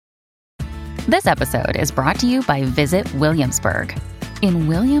This episode is brought to you by Visit Williamsburg. In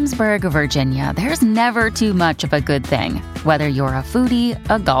Williamsburg, Virginia, there's never too much of a good thing. Whether you're a foodie,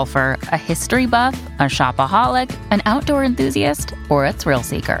 a golfer, a history buff, a shopaholic, an outdoor enthusiast, or a thrill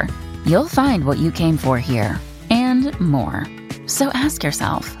seeker, you'll find what you came for here and more. So ask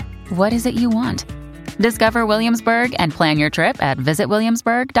yourself, what is it you want? Discover Williamsburg and plan your trip at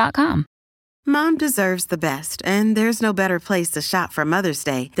visitwilliamsburg.com. Mom deserves the best, and there's no better place to shop for Mother's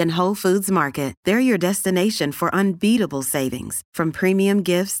Day than Whole Foods Market. They're your destination for unbeatable savings, from premium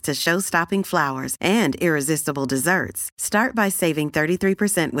gifts to show-stopping flowers and irresistible desserts. Start by saving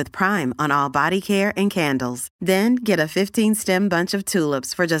 33% with Prime on all body care and candles. Then get a 15-stem bunch of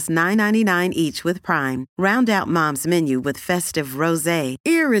tulips for just $9.99 each with Prime. Round out Mom's menu with festive rosé,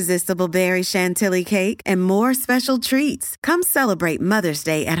 irresistible berry chantilly cake, and more special treats. Come celebrate Mother's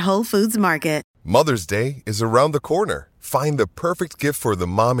Day at Whole Foods Market. Mother's Day is around the corner. Find the perfect gift for the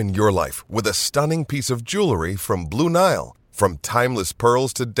mom in your life with a stunning piece of jewelry from Blue Nile. From timeless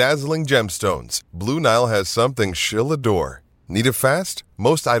pearls to dazzling gemstones, Blue Nile has something she'll adore. Need it fast?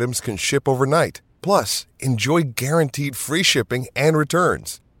 Most items can ship overnight. Plus, enjoy guaranteed free shipping and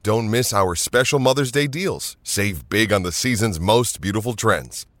returns. Don't miss our special Mother's Day deals. Save big on the season's most beautiful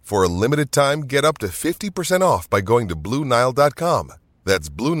trends. For a limited time, get up to 50% off by going to BlueNile.com. That's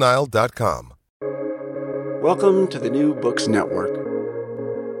BlueNile.com. Welcome to the New Books Network.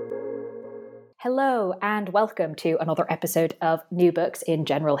 Hello and welcome to another episode of New Books in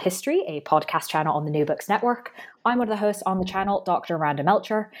General History, a podcast channel on the New Books Network. I'm one of the hosts on the channel, Dr. Miranda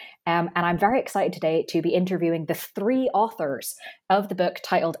Melcher, and I'm very excited today to be interviewing the three authors of the book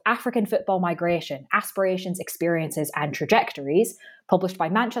titled African Football Migration, Aspirations, Experiences and Trajectories, published by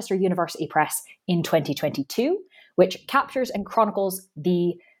Manchester University Press in 2022, which captures and chronicles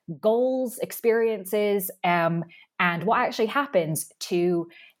the goals, experiences, and what actually happens to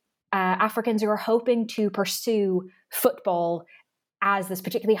Africans who are hoping to pursue football as this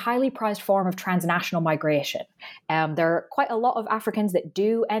particularly highly prized form of transnational migration. There are quite a lot of Africans that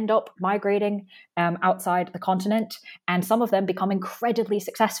do end up migrating outside the continent, and some of them become incredibly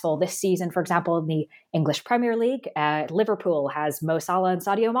successful this season. For example, in the English Premier League, Liverpool has Mo Salah and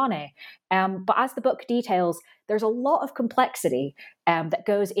Sadio Mane. But as the book details, there's a lot of complexity that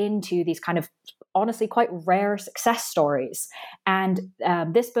goes into these kind of honestly quite rare success stories. And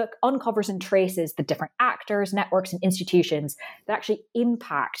this book uncovers and traces the different actors, networks, and institutions that actually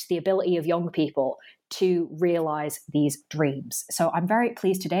impact the ability of young people to realize these dreams. So I'm very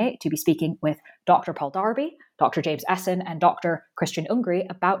pleased today to be speaking with Dr. Paul Darby, Dr. James Essen, and Dr. Christian Ungry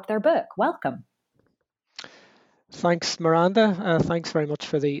about their book. Welcome. Thanks, Miranda. Thanks very much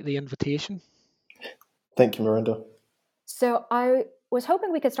for the invitation. Thank you, Miranda. So I was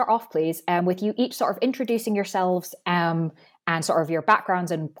hoping we could start off, please, with you each sort of introducing yourselves and sort of your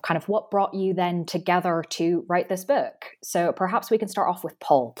backgrounds and kind of what brought you then together to write this book. So perhaps we can start off with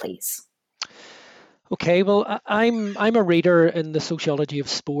Paul, please. Okay, well, I'm a reader in the sociology of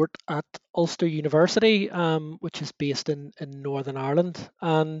sport at Ulster University, which is based in Northern Ireland.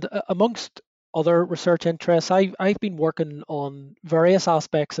 And amongst other research interests, I've been working on various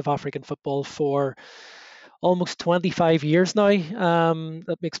aspects of African football for almost 25 years now.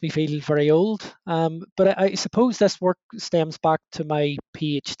 That makes me feel very old. But I suppose this work stems back to my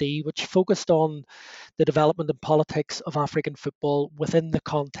PhD, which focused on the development and politics of African football within the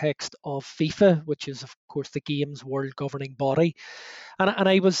context of FIFA, which is, of course, the game's world governing body. And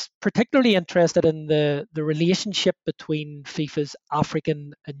I was particularly interested in the relationship between FIFA's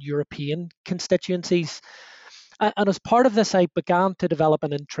African and European constituencies. And as part of this, I began to develop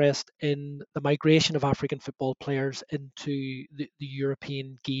an interest in the migration of African football players into the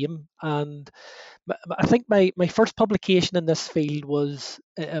European game. And I think my first publication in this field was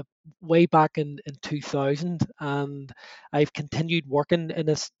way back in 2000, and I've continued working in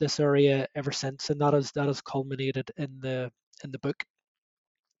this area ever since, and that has culminated in the book.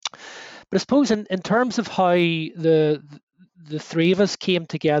 But I suppose in terms of how the three of us came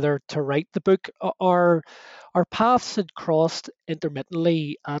together to write the book, our paths had crossed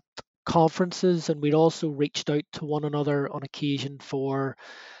intermittently at conferences, and we'd also reached out to one another on occasion for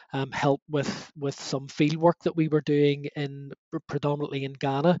help with some field work that we were doing predominantly in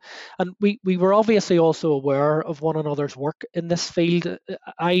Ghana. And we were obviously also aware of one another's work in this field.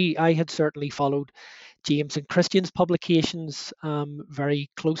 I had certainly followed James and Christian's publications very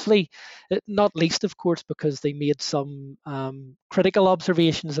closely, not least, of course, because they made some critical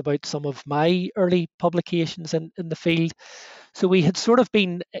observations about some of my early publications in the field. So we had sort of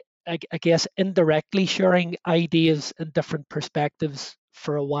been, I guess, indirectly sharing ideas and different perspectives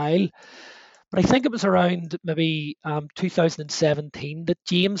for a while. But I think it was around maybe 2017 that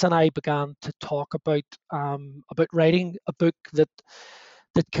James and I began to talk about writing a book that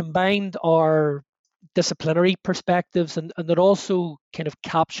combined our disciplinary perspectives and that also kind of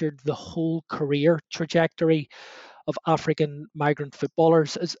captured the whole career trajectory of African migrant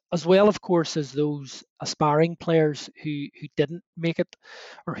footballers, as well, of course, as those aspiring players who didn't make it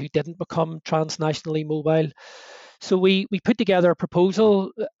or who didn't become transnationally mobile. So we put together a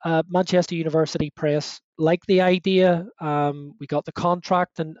proposal. Manchester University Press liked the idea. We got the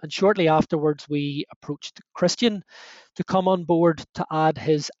contract, and shortly afterwards, we approached Christian to come on board to add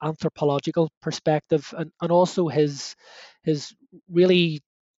his anthropological perspective and also his really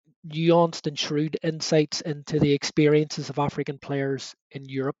nuanced and shrewd insights into the experiences of African players in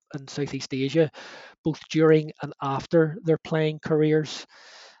Europe and Southeast Asia, both during and after their playing careers.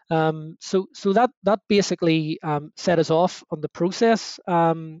 So that basically set us off on the process.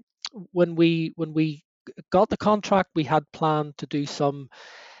 When we got the contract, we had planned to do some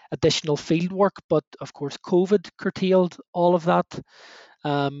additional field work, but of course COVID curtailed all of that.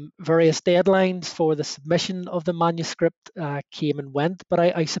 Various deadlines for the submission of the manuscript came and went, but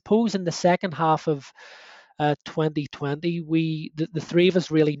I suppose in the second half of 2020, the three of us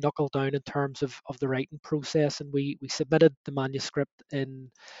really knuckled down in terms of the writing process, and we submitted the manuscript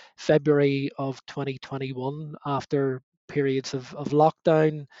in February of 2021 after periods of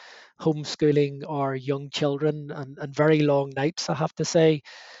lockdown, homeschooling our young children, and very long nights, I have to say.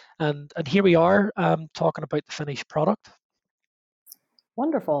 And here we are talking about the finished product.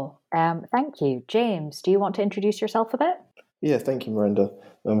 Wonderful. Thank you. James, do you want to introduce yourself a bit? Yeah, thank you, Miranda.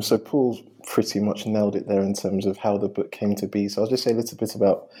 So Paul pretty much nailed it there in terms of how the book came to be. So I'll just say a little bit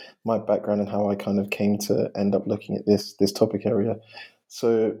about my background and how I kind of came to end up looking at this topic area.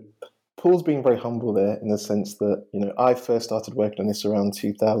 So Paul's being very humble there in the sense that, I first started working on this around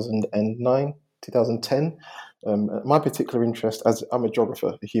 2009, 2010. My particular interest, as I'm a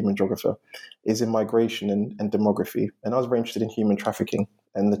geographer, a human geographer, is in migration and demography. And I was very interested in human trafficking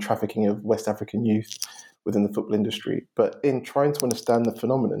and the trafficking of West African youth within the football industry. But in trying to understand the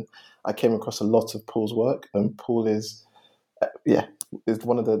phenomenon, I came across a lot of Paul's work. And Paul is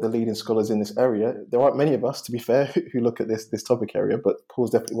one of the leading scholars in this area. There aren't many of us, to be fair, who look at this topic area, but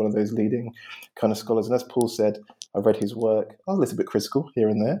Paul's definitely one of those leading kind of scholars. And as Paul said, I read his work. I was a little bit critical here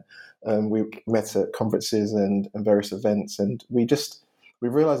and there. We met at conferences and various events, and we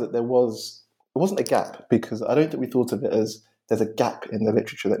realized that it wasn't a gap, because I don't think we thought of it as there's a gap in the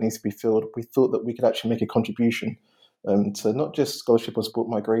literature that needs to be filled. We thought that we could actually make a contribution to not just scholarship on sport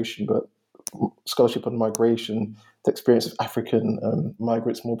migration, but scholarship on migration, the experience of African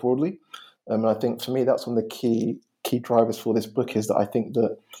migrants more broadly. And I think for me, that's one of the key drivers for this book, is that I think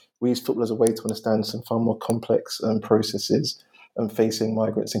that we use football as a way to understand some far more complex processes facing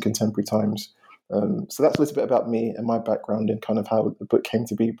migrants in contemporary times. So that's a little bit about me and my background and kind of how the book came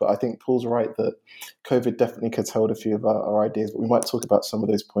to be. But I think Paul's right that COVID definitely curtailed a few of our ideas, but we might talk about some of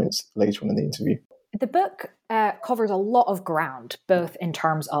those points later on in the interview. The book covers a lot of ground, both in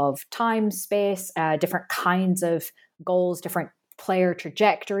terms of time, space, different kinds of goals, different player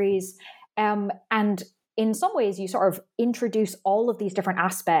trajectories. And in some ways, you sort of introduce all of these different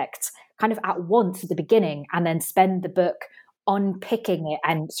aspects kind of at once at the beginning, and then spend the book unpicking it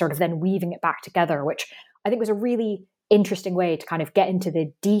and sort of then weaving it back together, which I think was a really interesting way to kind of get into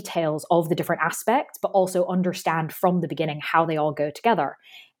the details of the different aspects, but also understand from the beginning how they all go together.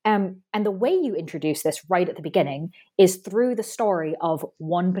 And the way you introduce this right at the beginning is through the story of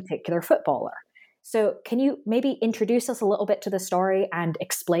one particular footballer. So can you maybe introduce us a little bit to the story and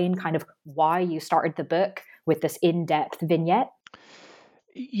explain kind of why you started the book with this in-depth vignette?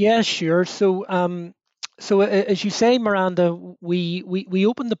 Yeah, sure. So as you say, Miranda, we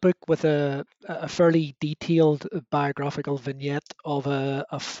opened the book with a fairly detailed biographical vignette of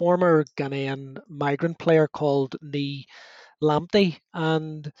a former Ghanaian migrant player called Nee Lamptey,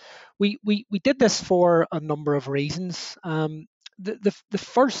 and we did this for a number of reasons. The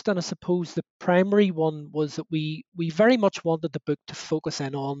first, and I suppose the primary one, was that we very much wanted the book to focus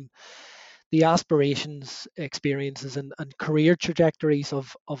in on the aspirations, experiences, and career trajectories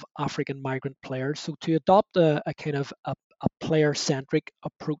of African migrant players. So to adopt a kind of a player-centric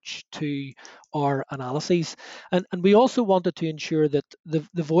approach to our analyses. And we also wanted to ensure that the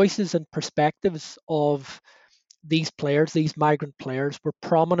voices and perspectives of these players, these migrant players, were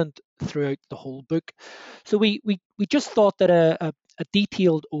prominent throughout the whole book. So we just thought that a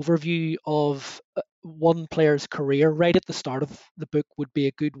detailed overview of one player's career right at the start of the book would be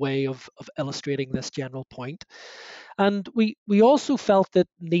a good way of illustrating this general point. And we also felt that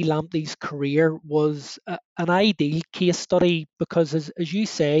Neil Lamptey's career was an ideal case study because, as you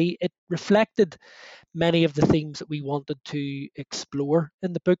say, it reflected many of the themes that we wanted to explore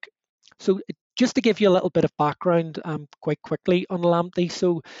in the book. So, just to give you a little bit of background quite quickly on Lamptey.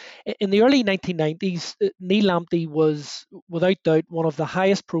 So, in the early 1990s, Neil Lamptey was without doubt one of the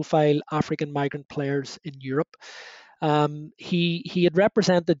highest profile African migrant players in Europe. He had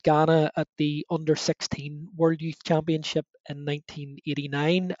represented Ghana at the Under 16 World Youth Championship in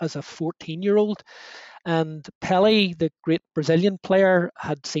 1989 as a 14-year-old. And Pele, the great Brazilian player,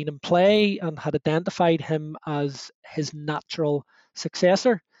 had seen him play and had identified him as his natural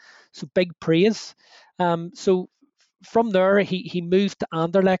successor. So big praise. So from there, he moved to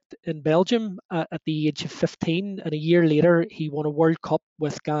Anderlecht in Belgium at the age of 15, and a year later, he won a World Cup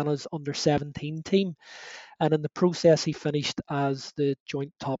with Ghana's under 17 team. And in the process, he finished as the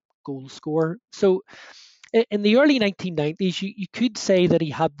joint top goal scorer. So in the early 1990s, you could say that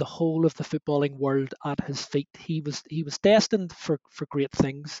he had the whole of the footballing world at his feet. He was destined for great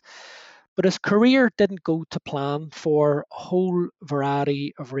things. But his career didn't go to plan for a whole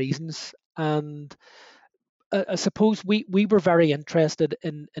variety of reasons. And I suppose we were very interested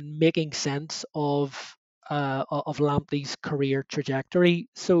in making sense of Lamptey's career trajectory.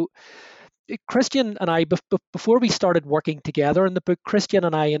 So Christian and I, before we started working together in the book, Christian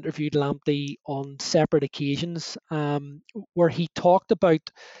and I interviewed Lamptey on separate occasions where he talked about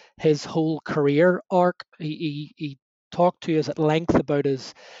his whole career arc. He talked to us at length about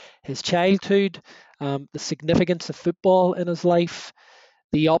his childhood, the significance of football in his life,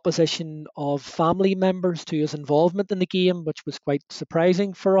 the opposition of family members to his involvement in the game, which was quite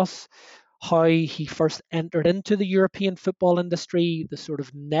surprising for us, how he first entered into the European football industry, the sort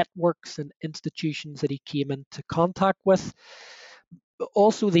of networks and institutions that he came into contact with, but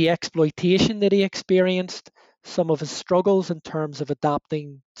also the exploitation that he experienced, some of his struggles in terms of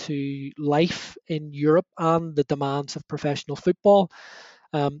adapting to life in Europe and the demands of professional football,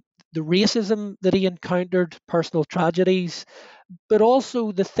 the racism that he encountered, personal tragedies, but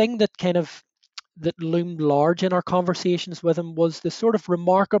also the thing that that loomed large in our conversations with him was the sort of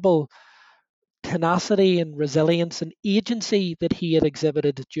remarkable tenacity and resilience and agency that he had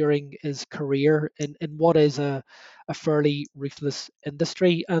exhibited during his career in what is a fairly ruthless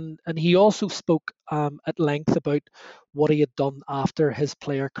industry. And he also spoke at length about what he had done after his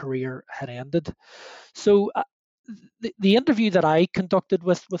player career had ended. So the interview that I conducted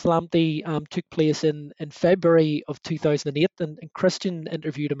with Lamptey took place in February of 2008, and Christian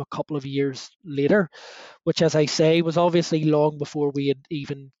interviewed him a couple of years later, which, as I say, was obviously long before we had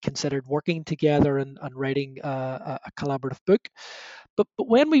even considered working together and writing a collaborative book. But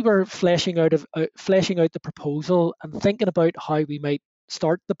when we were fleshing out the proposal and thinking about how we might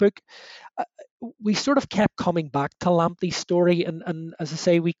start the book, we sort of kept coming back to Lamptey's story, and as I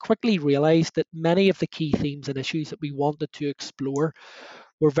say, we quickly realised that many of the key themes and issues that we wanted to explore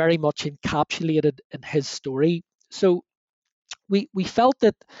were very much encapsulated in his story. So we felt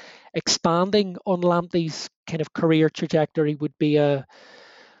that expanding on Lamptey's kind of career trajectory would be an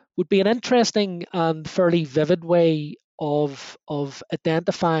interesting and fairly vivid way of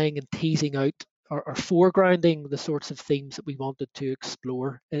identifying and teasing out or foregrounding the sorts of themes that we wanted to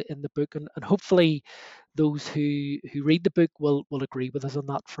explore in the book, and hopefully those who read the book will agree with us on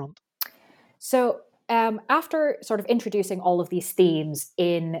that front. So after sort of introducing all of these themes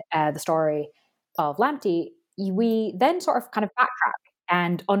in the story of Lamptey, we then sort of kind of backtrack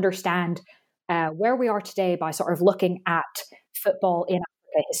and understand where we are today by sort of looking at football in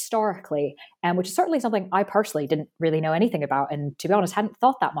Africa historically, which is certainly something I personally didn't really know anything about, and to be honest, hadn't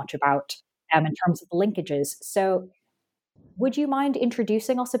thought that much about in terms of the linkages. So would you mind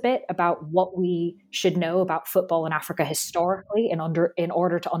introducing us a bit about what we should know about football in Africa historically in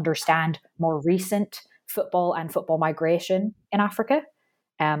order to understand more recent football and football migration in Africa?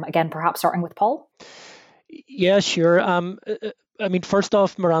 Again, perhaps starting with Paul. Yeah, sure. I mean, first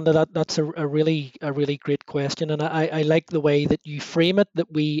off, Miranda, that's a really great question, and I like the way that you frame it.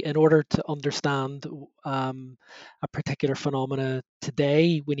 That we, in order to understand a particular phenomena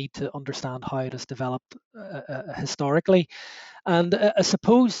today, we need to understand how it has developed historically. And I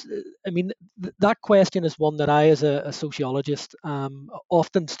suppose, I mean, that question is one that I, as a sociologist,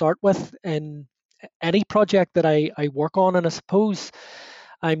 often start with in any project that I work on, and I suppose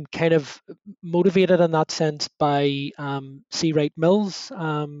I'm kind of motivated in that sense by C. Wright Mills,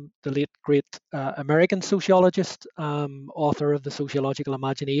 the late great American sociologist, author of The Sociological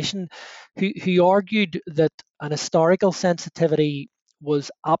Imagination, who argued that an historical sensitivity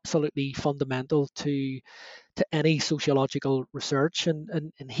was absolutely fundamental to any sociological research.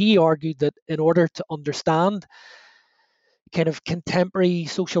 And he argued that in order to understand kind of contemporary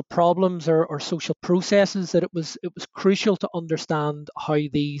social problems or social processes, that it was crucial to understand how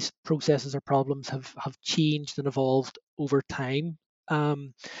these processes or problems have changed and evolved over time.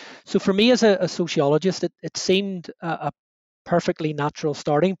 So for me as a sociologist, it seemed a perfectly natural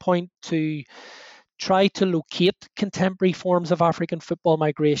starting point to try to locate contemporary forms of African football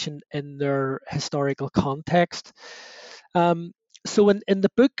migration in their historical context. So in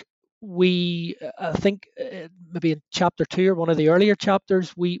the book, I think maybe in chapter 2 or one of the earlier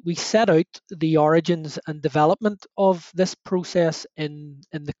chapters, we set out the origins and development of this process in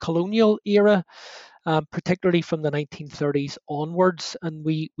the colonial era, particularly from the 1930s onwards, and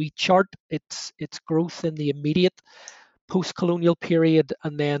we chart its growth in the immediate post-colonial period,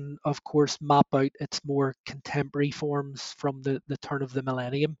 and then of course map out its more contemporary forms from the turn of the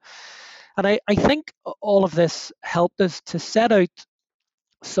millennium. And I think all of this helped us to set out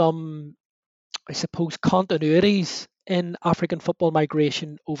some, I suppose, continuities in African football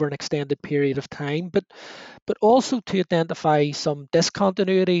migration over an extended period of time, but also to identify some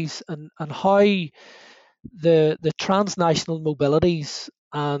discontinuities and how the transnational mobilities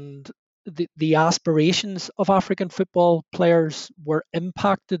and the aspirations of African football players were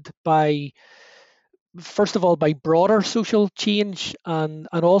impacted by, first of all, by broader social change and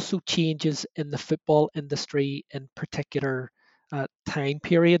also changes in the football industry in particular time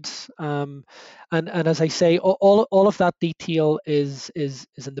periods. And as I say, all of that detail is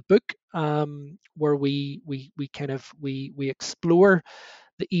in the book, where we explore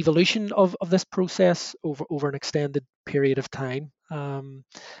the evolution of this process over an extended period of time. And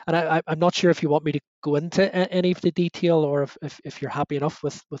I'm not sure if you want me to go into any of the detail, or if you're happy enough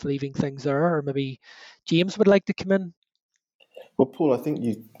with leaving things there, or maybe James would like to come in. Well, Paul, I think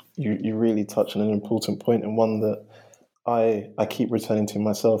you really touch on an important point, and one that I keep returning to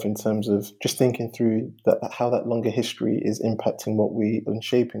myself, in terms of just thinking through how that longer history is impacting and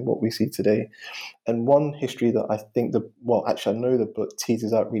shaping what we see today. And one history that I think I know the book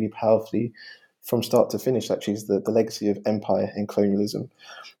teases out really powerfully from start to finish, actually, is the legacy of empire and colonialism.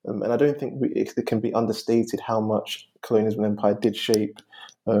 And I don't think it can be understated how much colonialism and empire did shape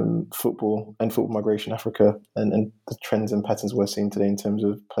football and football migration in Africa, and the trends and patterns we're seeing today in terms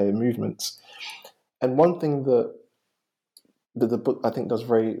of player movements. And one thing that the book, I think, does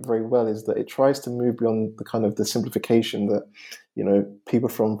very, very well is that it tries to move beyond the kind of the simplification that, people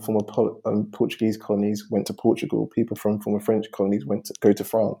from former Portuguese colonies went to Portugal, people from former French colonies go to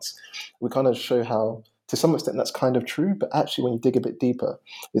France. We kind of show how, to some extent, that's kind of true, but actually when you dig a bit deeper,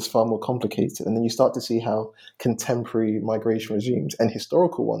 it's far more complicated. And then you start to see how contemporary migration regimes and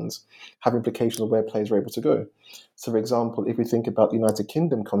historical ones have implications of where players are able to go. So, for example, if we think about the United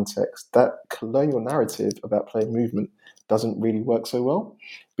Kingdom context, that colonial narrative about player movement doesn't really work so well,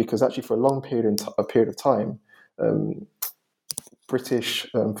 because actually for a long period of time, British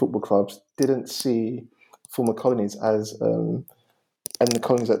football clubs didn't see former colonies as, and the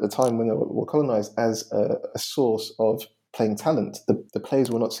colonies at the time when they were colonized, as a source of playing talent. The players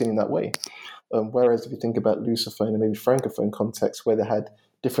were not seen in that way. Whereas if you think about Lusophone and maybe Francophone contexts, where they had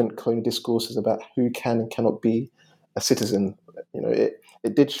different colonial discourses about who can and cannot be a citizen,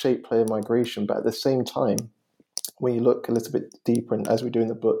 it did shape player migration. But at the same time, when you look a little bit deeper, and as we do in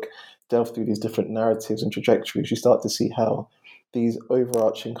the book, delve through these different narratives and trajectories, you start to see how these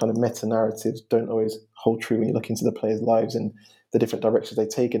overarching kind of meta-narratives don't always hold true when you look into the players' lives and the different directions they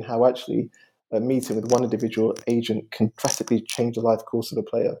take, and how actually a meeting with one individual agent can drastically change the life course of the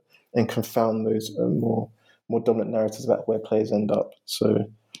player and confound those more dominant narratives about where players end up. So,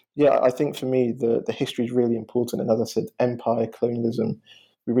 yeah, I think for me, the history is really important. And as I said, empire, colonialism,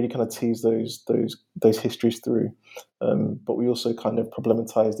 we really kind of tease those histories through. But we also kind of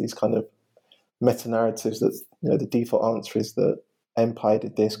problematize these kind of meta-narratives that, the default answer is that empire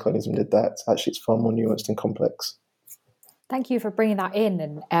did this, colonialism did that. Actually, it's far more nuanced and complex. Thank you for bringing that in.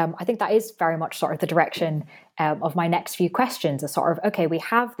 And I think that is very much sort of the direction of my next few questions, is sort of, okay, we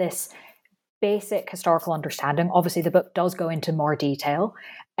have this basic historical understanding. Obviously, the book does go into more detail.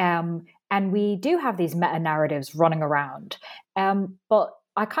 And we do have these meta-narratives running around. But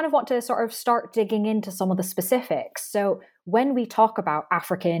I kind of want to sort of start digging into some of the specifics. So when we talk about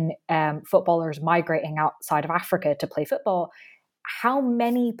African footballers migrating outside of Africa to play football, how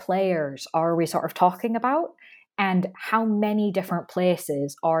many players are we sort of talking about? And how many different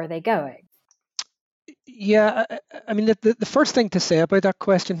places are they going? Yeah, I mean, the first thing to say about that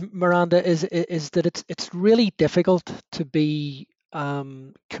question, Miranda, is that it's really difficult to be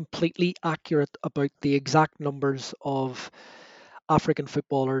completely accurate about the exact numbers of African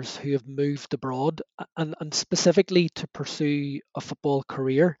footballers who have moved abroad and specifically to pursue a football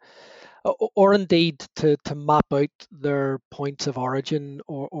career, or indeed to map out their points of origin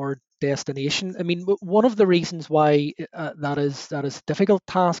or destination. I mean, one of the reasons why that is a difficult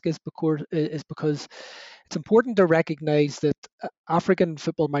task is because it's important to recognise that African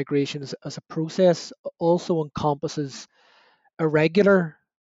football migration as a process also encompasses irregular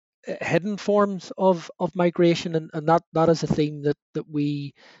hidden forms of migration, and that is a theme that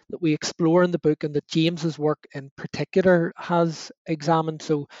we explore in the book, and that James's work in particular has examined.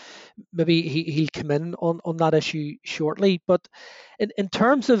 So maybe he'll come in on that issue shortly. But in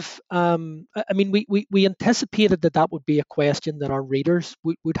terms of I mean, we anticipated that would be a question that our readers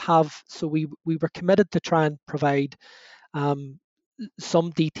would have, so we were committed to try and provide some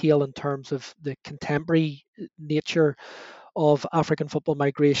detail in terms of the contemporary nature of African football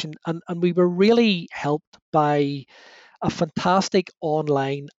migration, and we were really helped by a fantastic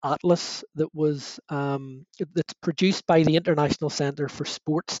online atlas that's produced by the International Centre for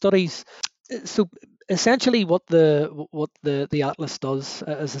Sport Studies. So essentially, what the atlas does,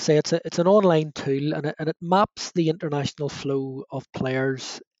 as I say, it's an online tool, and it maps the international flow of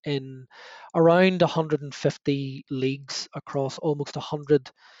players in around 150 leagues across almost 100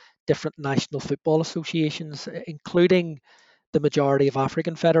 different national football associations, including the majority of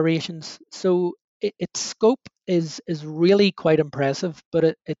African federations. So its scope is really quite impressive, but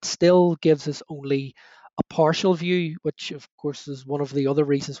it still gives us only a partial view, which of course is one of the other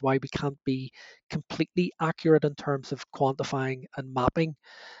reasons why we can't be completely accurate in terms of quantifying and mapping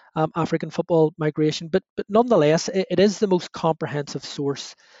African football migration. But nonetheless, it is the most comprehensive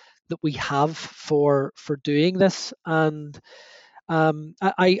source that we have for doing this. And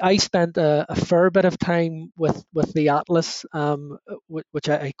I spent a fair bit of time with the Atlas, which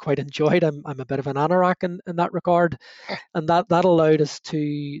I quite enjoyed. I'm a bit of an anorak in that regard, and that allowed us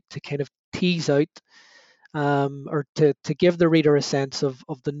to kind of tease out or to give the reader a sense of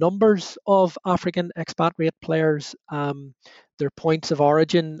the numbers of African expatriate players, their points of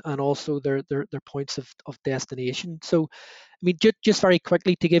origin, and also their points of destination. So, I mean, just very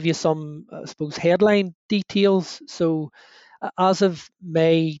quickly to give you some, I suppose, headline details. So, as of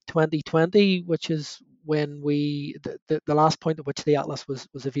May 2020, which is when the last point at which the Atlas was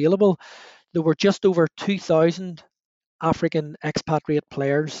available, there were just over 2,000 African expatriate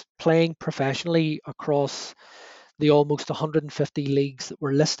players playing professionally across the almost 150 leagues that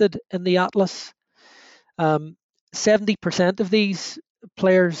were listed in the Atlas. 70% of these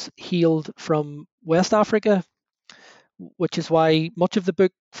players hailed from West Africa, which is why much of the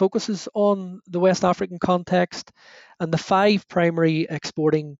book focuses on the West African context. And the 5 primary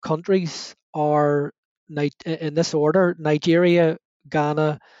exporting countries are, in this order, Nigeria,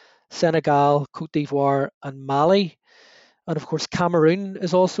 Ghana, Senegal, Cote d'Ivoire, and Mali. And of course, Cameroon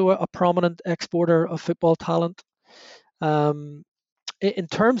is also a prominent exporter of football talent. In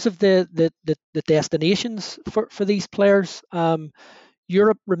terms of the destinations for these players,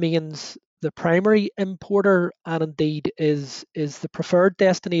 Europe remains the primary importer, and indeed is the preferred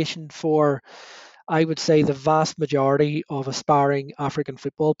destination for, I would say, the vast majority of aspiring African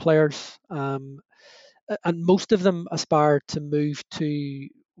football players. And most of them aspire to move to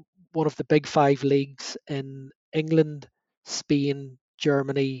one of the big 5 leagues in England, Spain,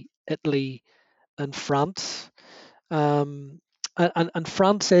 Germany, Italy, and France. And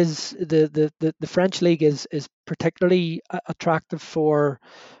France is the French league is particularly attractive for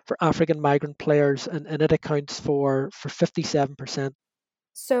African migrant players, and it accounts for 57%.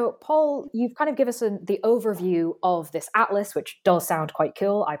 So, Paul, you've kind of given us the overview of this atlas, which does sound quite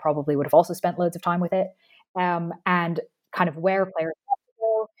cool. I probably would have also spent loads of time with it, and kind of where players have to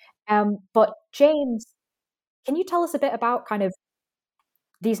go. But James, can you tell us a bit about kind of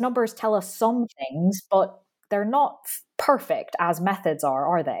these numbers? Tell us some things, but they're not perfect as methods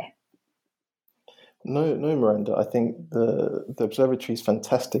are they? No, Miranda. I think the observatory is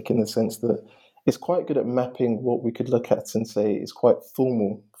fantastic in the sense that it's quite good at mapping what we could look at and say is quite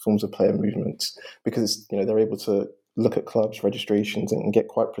formal forms of player movements, because they're able to look at clubs, registrations, and get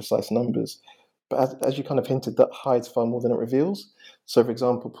quite precise numbers. But as you kind of hinted, that hides far more than it reveals. So, for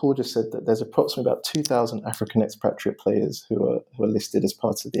example, Paul just said that there's approximately about 2,000 African expatriate players who are listed as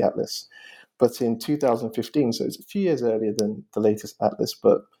part of the Atlas. But in 2015, so it's a few years earlier than the latest Atlas,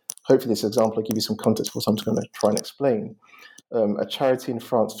 but hopefully this example will give you some context for what I'm going to try and explain. A charity in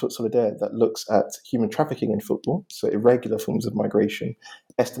France, Foot Solidaire, that looks at human trafficking in football, so irregular forms of migration,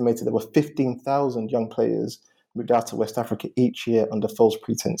 estimated there were 15,000 young players moved out of West Africa each year under false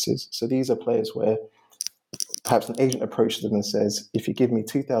pretenses. So these are players where perhaps an agent approaches them and says, if you give me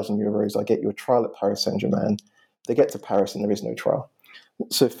 2,000 euros, I'll get you a trial at Paris Saint-Germain. They get to Paris and there is no trial.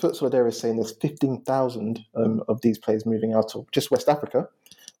 So Foot Solidaire is saying there's 15,000 of these players moving out of just West Africa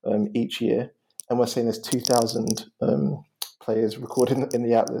each year, and we're saying there's 2,000 players recorded in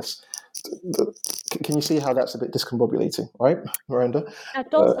the atlas. Can you see how that's a bit discombobulating, right, Miranda? It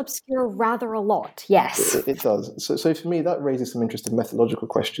does obscure rather a lot, yes. It does. So for me, that raises some interesting methodological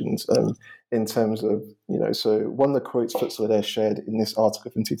questions in terms of, so one of the quotes Foot Solidaire shared in this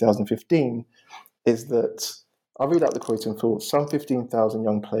article from 2015 is that, I'll read out the quote in full, some 15,000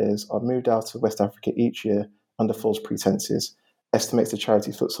 young players are moved out of West Africa each year under false pretenses, estimates the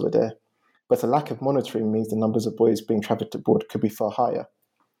charity Foot Solidaire. But a lack of monitoring means the numbers of boys being trafficked abroad could be far higher.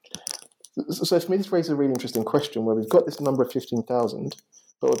 So for me, this raises a really interesting question where we've got this number of 15,000,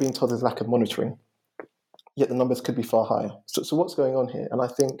 but we're being told there's lack of monitoring, yet the numbers could be far higher. So what's going on here? And I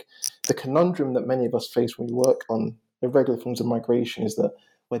think the conundrum that many of us face when we work on irregular forms of migration is that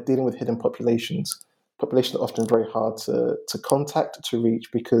we're dealing with hidden populations are often very hard to contact, to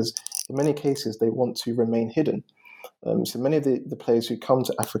reach, because in many cases they want to remain hidden. So many of the players who come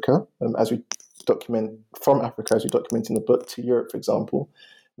to Africa, as we document in the book, to Europe, for example,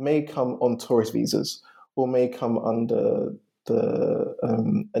 may come on tourist visas or may come under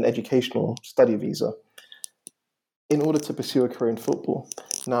an educational study visa in order to pursue a career in football.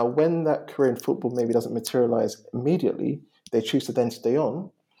 Now, when that career in football maybe doesn't materialize immediately, they choose to then stay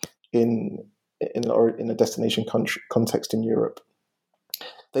on in a destination context in Europe.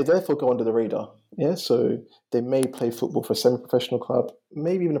 They therefore go under the radar. Yeah, so they may play football for a semi-professional club,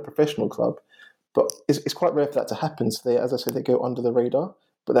 maybe even a professional club, but it's quite rare for that to happen. So they, as I said, they go under the radar,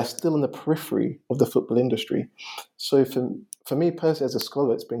 but they're still in the periphery of the football industry. So for me personally, as a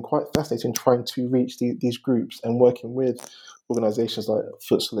scholar, it's been quite fascinating trying to reach these groups and working with organisations like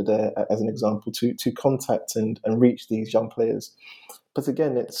Foot Solidaire, as an example, to contact and reach these young players. But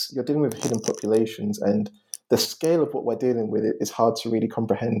again, you're dealing with hidden populations, and the scale of what we're dealing with is hard to really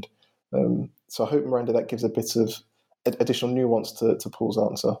comprehend. So I hope, Miranda, that gives a bit of additional nuance to Paul's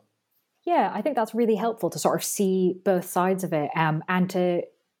answer. Yeah, I think that's really helpful to sort of see both sides of it, and to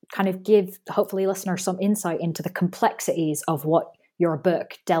kind of give, hopefully, listeners some insight into the complexities of what your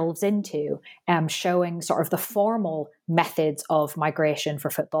book delves into, showing sort of the formal methods of migration for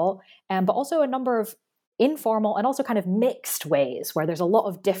football, but also a number of informal and also kind of mixed ways where there's a lot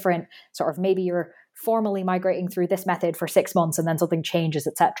of different sort of, maybe you're formally migrating through this method for 6 months and then something changes,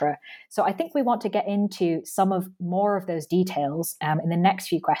 etc. So I think we want to get into some of more of those details in the next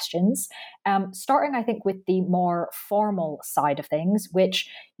few questions, starting, I think, with the more formal side of things, which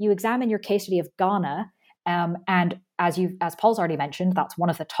you examine your case study of Ghana. And as Paul's already mentioned, that's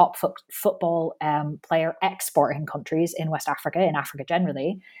one of the top football player exporting countries in West Africa, in Africa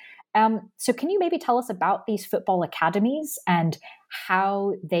generally. So can you maybe tell us about these football academies and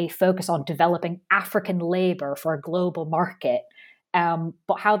how they focus on developing African labor for a global market,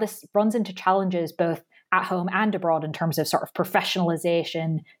 but how this runs into challenges both at home and abroad in terms of sort of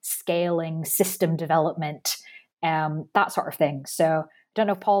professionalization, scaling, system development, that sort of thing. So I don't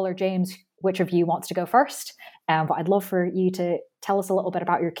know, Paul or James, which of you wants to go first, but I'd love for you to tell us a little bit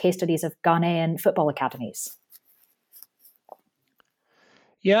about your case studies of Ghanaian football academies.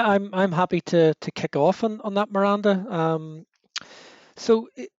 Yeah, I'm happy to kick off on that, Miranda. So,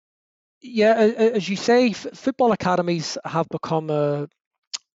 yeah, as you say, football academies have become a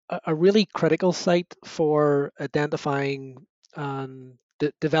really critical site for identifying and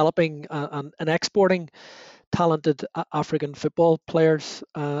developing and exporting talented African football players,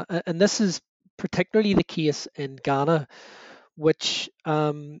 and this is particularly the case in Ghana, which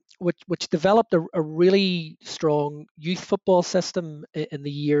developed a really strong youth football system in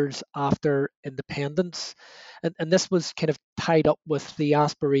the years after independence, and this was kind of tied up with the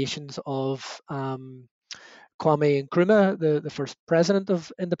aspirations of Kwame Nkrumah, the first president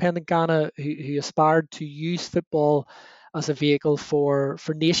of independent Ghana, who aspired to use football as a vehicle for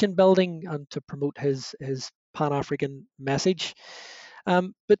nation building and to promote his Pan-African message.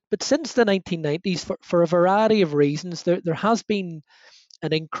 But since the 1990s, for a variety of reasons, there has been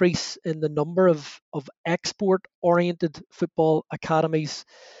an increase in the number of export-oriented football academies.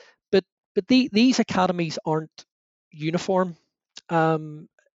 But these academies aren't uniform.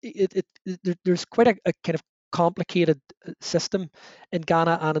 There's quite a kind of complicated system in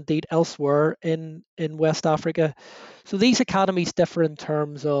Ghana and indeed elsewhere in West Africa. So these academies differ in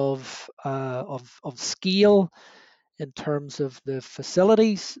terms of scale, in terms of the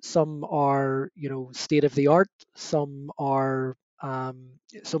facilities. Some are, state of the art. Some are, some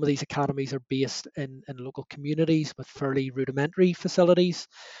of these academies are based in local communities with fairly rudimentary facilities.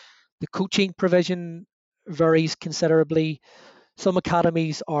 The coaching provision varies considerably. Some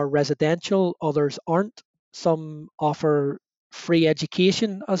academies are residential, others aren't. Some offer free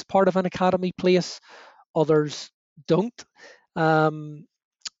education as part of an academy place, others don't.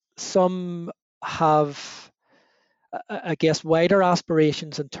 Some have, I guess, wider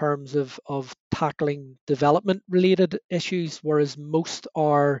aspirations in terms of tackling development related issues, whereas most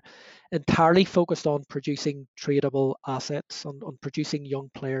are entirely focused on producing tradable assets, on producing young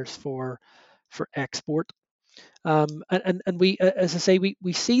players for export. And we, as I say,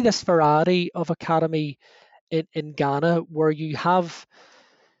 we see this variety of academy in Ghana, where you have,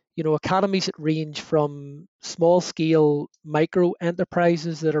 academies that range from small scale micro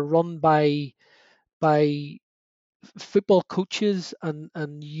enterprises that are run by football coaches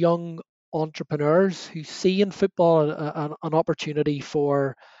and young entrepreneurs who see in football an opportunity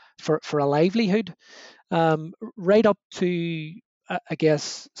for a livelihood, right up to, I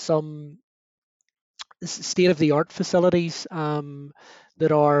guess, some state of the art facilities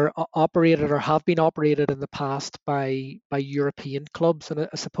that are operated or have been operated in the past by European clubs. And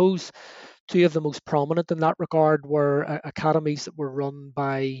I suppose two of the most prominent in that regard were academies that were run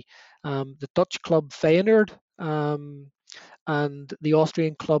by the Dutch club Feyenoord and the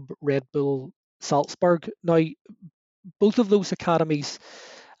Austrian club Red Bull Salzburg. Now, both of those academies,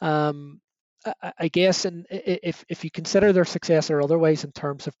 I guess, and if you consider their success or otherwise in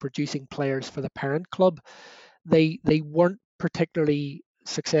terms of producing players for the parent club, they weren't particularly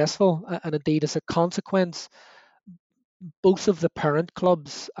successful, and indeed, as a consequence, both of the parent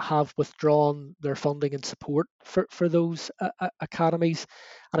clubs have withdrawn their funding and support for those academies,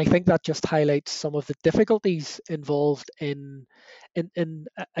 and I think that just highlights some of the difficulties involved in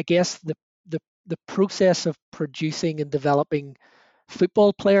I guess the process of producing and developing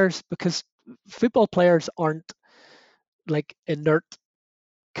football players, because football players aren't like inert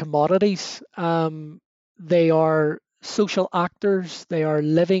commodities. They are social actors. They are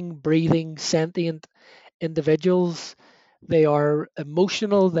living, breathing, sentient individuals. They are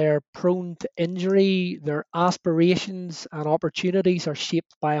emotional. They're prone to injury. Their aspirations and opportunities are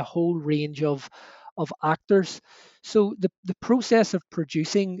shaped by a whole range of actors. So the process of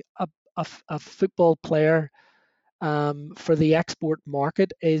producing a football player for the export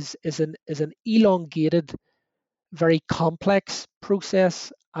market is an elongated, very complex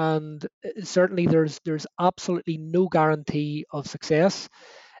process, and certainly there's absolutely no guarantee of success,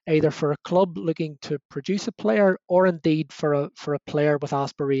 either for a club looking to produce a player or indeed for a player with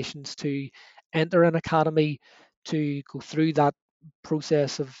aspirations to enter an academy to go through that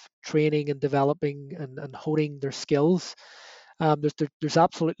process of training and developing and honing their skills. There's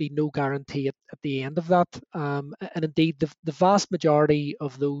absolutely no guarantee at the end of that. And indeed, the vast majority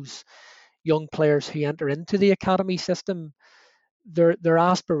of those young players who enter into the academy system, their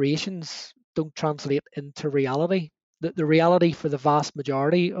aspirations don't translate into reality. The reality for the vast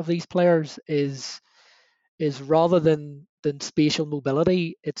majority of these players is rather than spatial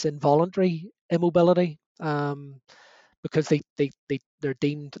mobility, it's involuntary immobility. Because they're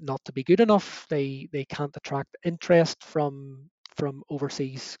deemed not to be good enough. They can't attract interest from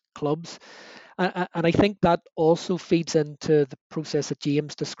overseas clubs, and I think that also feeds into the process that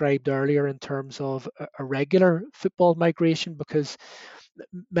James described earlier in terms of irregular football migration, because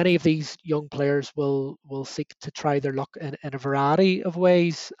many of these young players will seek to try their luck in a variety of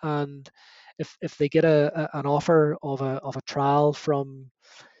ways, and if they get an offer of a trial from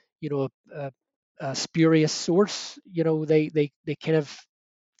a spurious source, they kind of,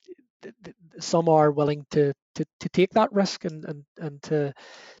 some are willing to take that risk and to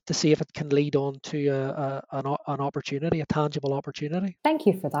see if it can lead on to an opportunity, a tangible opportunity. Thank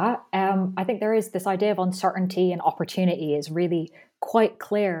you for that. I think there is this idea of uncertainty and opportunity is really quite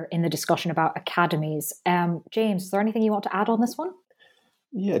clear in the discussion about academies. James, is there anything you want to add on this one?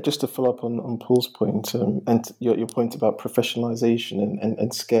 Yeah, just to follow up on Paul's point and your point about professionalization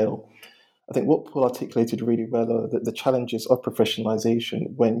and scale. I think what Paul articulated really well are the challenges of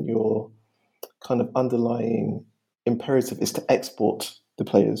professionalization when your kind of underlying imperative is to export the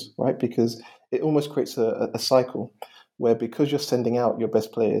players, right? Because it almost creates a cycle where, because you're sending out your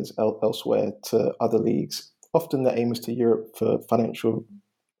best players elsewhere to other leagues, often the aim is to Europe for financial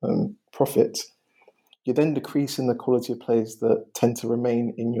profit, you're then decreasing the quality of players that tend to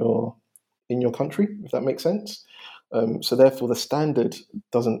remain in your country, if that makes sense. So therefore, the standard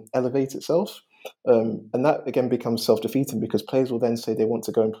doesn't elevate itself. And that, again, becomes self-defeating, because players will then say they want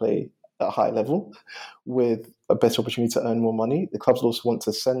to go and play at a high level with a better opportunity to earn more money. The clubs will also want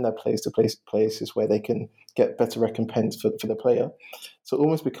to send their players to places where they can get better recompense for the player. So it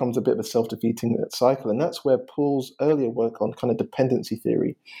almost becomes a bit of a self-defeating cycle. And that's where Paul's earlier work on kind of dependency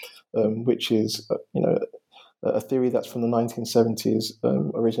theory, which is, a theory that's from the 1970s,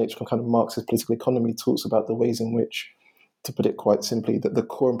 originates from kind of Marxist political economy, talks about the ways in which, to put it quite simply, that the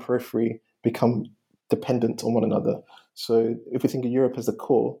core and periphery become dependent on one another. So if we think of Europe as the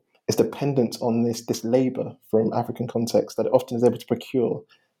core, it's dependent on this labour from African context that it often is able to procure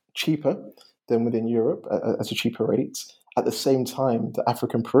cheaper than within Europe at a cheaper rate. At the same time, the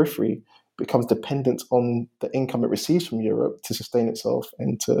African periphery becomes dependent on the income it receives from Europe to sustain itself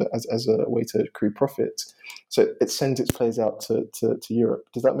and as a way to accrue profit. So it sends its players out to Europe.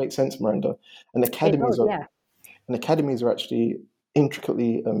 Does that make sense, Miranda? And academies are actually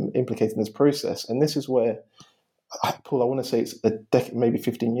intricately implicated in this process. And this is where, Paul, I want to say it's a decade, maybe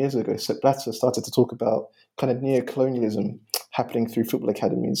 15 years ago, Sepp Blatter started to talk about kind of neo-colonialism happening through football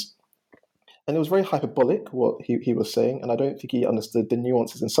academies. And it was very hyperbolic, what he was saying, and I don't think he understood the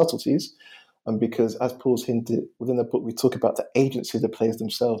nuances and subtleties, because as Paul's hinted, within the book we talk about the agency of the players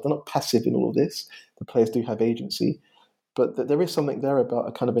themselves. They're not passive in all of this. The players do have agency. But there is something there about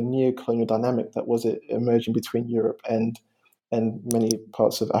a kind of a neo-colonial dynamic that was emerging between Europe and many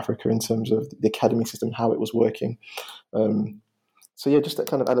parts of Africa in terms of the academy system, how it was working. So yeah, just to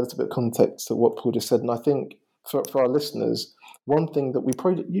kind of add a little bit of context to what Paul just said. And I think for our listeners, one thing that you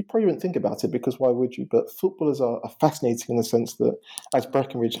probably wouldn't think about it, because why would you? But footballers are fascinating in the sense that, as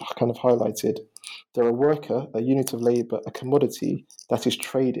Breckenridge kind of highlighted, they're a worker, a unit of labour, a commodity that is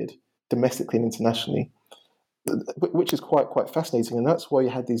traded domestically and internationally, which is quite fascinating. And that's why you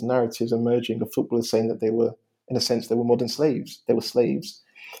had these narratives emerging of footballers saying that they were, in a sense, they were modern slaves. They were slaves,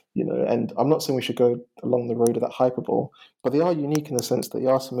 and I'm not saying we should go along the road of that hyperbole, but they are unique in the sense that they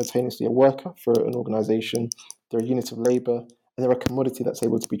are simultaneously a worker for an organisation, they're a unit of labour, and they're a commodity that's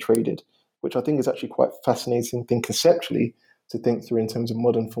able to be traded, which I think is actually quite fascinating thing conceptually to think through in terms of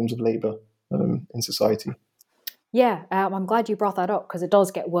modern forms of labour in society. Yeah, I'm glad you brought that up, because it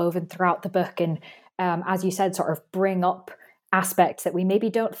does get woven throughout the book and, as you said, sort of bring up aspects that we maybe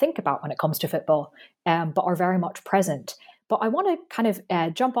don't think about when it comes to football, but are very much present. But I want to kind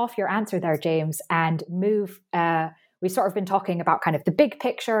of jump off your answer there, James, and move. We've sort of been talking about kind of the big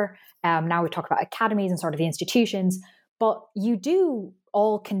picture. Now we talk about academies and sort of the institutions, but you do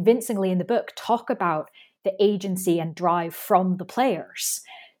all convincingly in the book talk about the agency and drive from the players.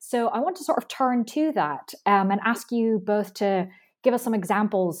 So I want to sort of turn to that and ask you both to give us some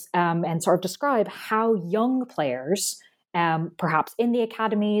examples and sort of describe how young players, perhaps in the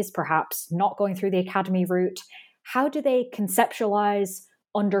academies, perhaps not going through the academy route, how do they conceptualize,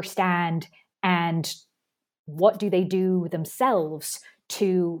 understand, and what do they do themselves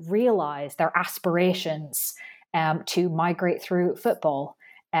to realize their aspirations to migrate through football?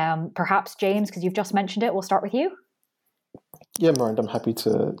 Perhaps, James, because you've just mentioned it, we'll start with you. Yeah, Miranda, I'm happy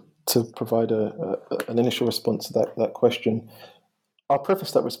to provide an initial response to that question. I'll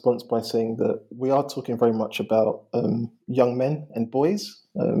preface that response by saying that we are talking very much about young men and boys,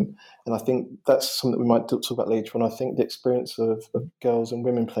 and I think that's something that we might talk about later on. I think the experience of girls and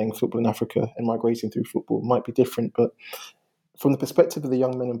women playing football in Africa and migrating through football might be different, but from the perspective of the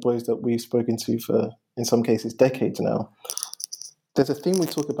young men and boys that we've spoken to for, in some cases, decades now, there's a theme we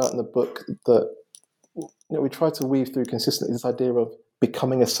talk about in the book that we try to weave through consistently, this idea of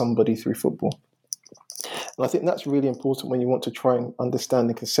becoming a somebody through football. And I think that's really important when you want to try and understand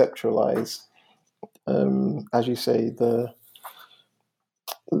and conceptualize, as you say, the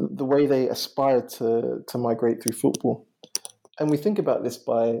way they aspire to migrate through football. And we think about this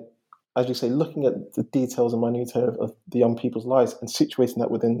by, as you say, looking at the details and minutiae of the young people's lives and situating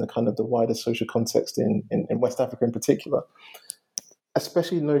that within the kind of the wider social context in West Africa in particular,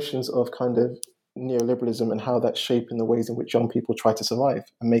 especially notions of kind of neoliberalism and how that's shaping the ways in which young people try to survive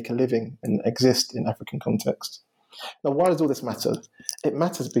and make a living and exist in African context. Now, why does all this matter? It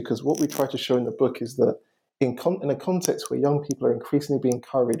matters because what we try to show in the book is that in a context where young people are increasingly being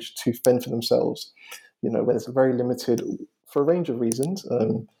encouraged to fend for themselves, where there's a very limited, for a range of reasons,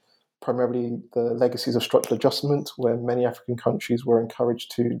 primarily the legacies of structural adjustment, where many African countries were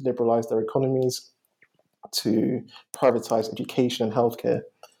encouraged to liberalize their economies, to privatize education and healthcare.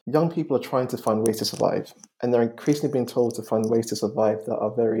 Young people are trying to find ways to survive, and they're increasingly being told to find ways to survive that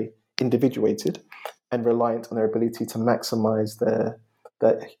are very individuated and reliant on their ability to maximize their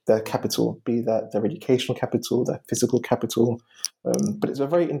capital, be that their educational capital, their physical capital, but it's a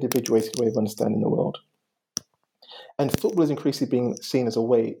very individuated way of understanding the world. And football is increasingly being seen as a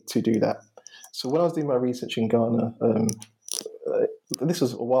way to do that. So when I was doing my research in Ghana, this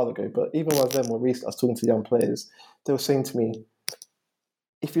was a while ago, but even while then, more recently, I was talking to young players, they were saying to me,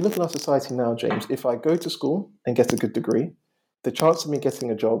 if you look at our society now, James, if I go to school and get a good degree, the chance of me getting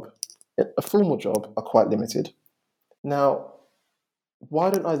a job, a formal job, are quite limited. Now,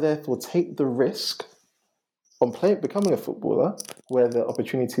 why don't I therefore take the risk on becoming a footballer, where the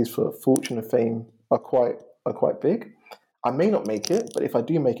opportunities for fortune and fame are quite big. I may not make it, but if I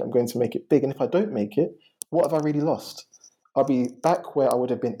do make it, I'm going to make it big. And if I don't make it, what have I really lost? I'll be back where I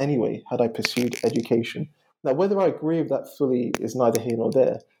would have been anyway had I pursued education. Now, whether I agree with that fully is neither here nor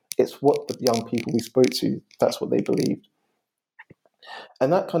there. It's what the young people we spoke to, that's what they believed.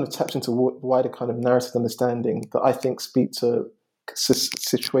 And that kind of taps into wider kind of narrative understanding that I think speak to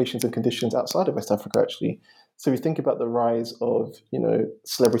situations and conditions outside of West Africa, actually. So we think about the rise of,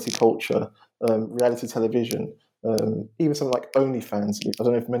 celebrity culture, reality television, even something like OnlyFans. I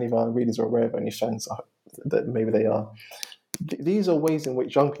don't know if many of our readers are aware of OnlyFans, that maybe they are. These are ways in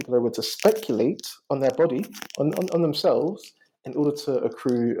which young people are able to speculate on their body, on themselves, in order to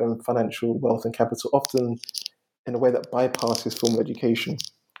accrue financial wealth and capital, often in a way that bypasses formal education.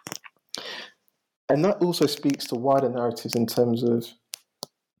 And that also speaks to wider narratives in terms of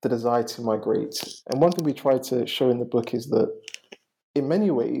the desire to migrate. And one thing we try to show in the book is that in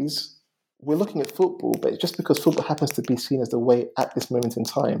many ways, we're looking at football, but just because football happens to be seen as the way at this moment in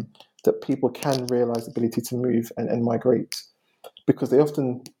time that people can realize the ability to move and migrate. Because they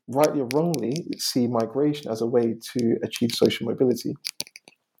often, rightly or wrongly, see migration as a way to achieve social mobility.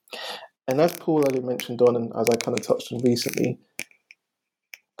 And as Paul earlier mentioned on, and as I kind of touched on recently,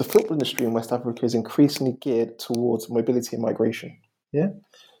 the football industry in West Africa is increasingly geared towards mobility and migration. Yeah?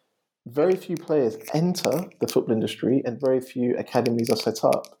 Very few players enter the football industry, and very few academies are set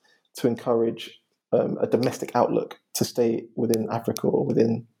up to encourage a domestic outlook to stay within Africa or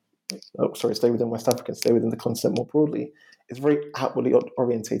stay within West Africa, stay within the continent more broadly. It's very outwardly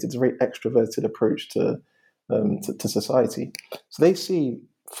orientated. It's a very extroverted approach to society. So they see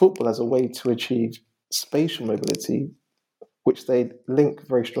football as a way to achieve spatial mobility, which they link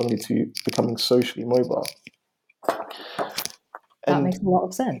very strongly to becoming socially mobile. That makes a lot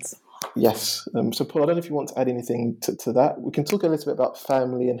of sense. Yes. So, Paul, I don't know if you want to add anything to that. We can talk a little bit about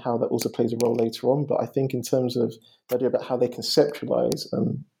family and how that also plays a role later on. But I think in terms of the idea about how they conceptualize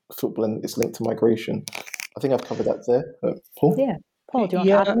football and its link to migration, I think I've covered that there. Paul? Yeah. Paul, do you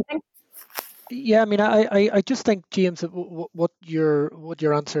want to add anything? Yeah, I mean, I just think, James, that what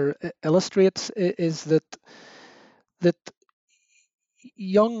your answer illustrates is that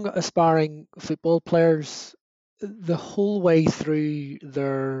young aspiring football players, the whole way through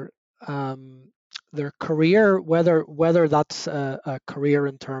their career, whether that's a career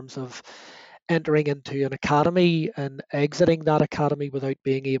in terms of entering into an academy and exiting that academy without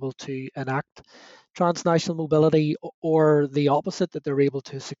being able to enact transnational mobility, or the opposite, that they're able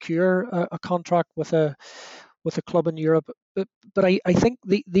to secure a contract with a club in Europe. But I think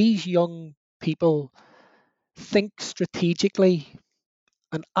these young people think strategically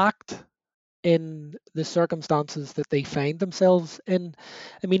and act in the circumstances that they find themselves in.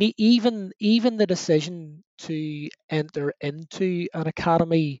 I mean, even the decision to enter into an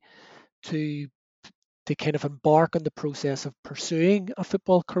academy to kind of embark on the process of pursuing a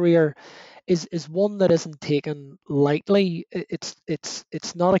football career is one that isn't taken lightly.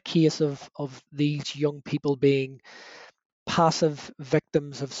 It's not a case of these young people being passive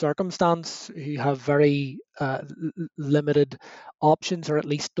victims of circumstance who have very limited options, or at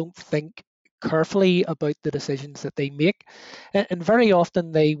least don't think carefully about the decisions that they make. And very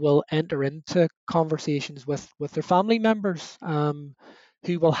often they will enter into conversations with their family members,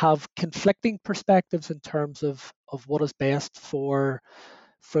 who will have conflicting perspectives in terms of what is best for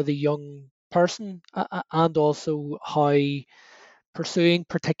the young person, and also how pursuing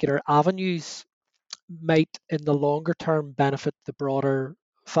particular avenues might in the longer term benefit the broader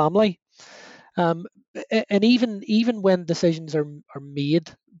family. And even when decisions are made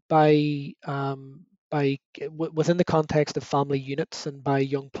by within the context of family units and by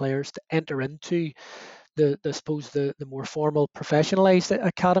young players to enter into the more formal professionalized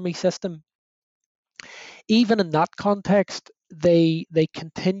academy system, even in that context, they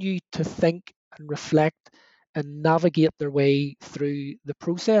continue to think and reflect and navigate their way through the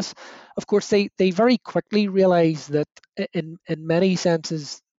process. Of course, they very quickly realize that in many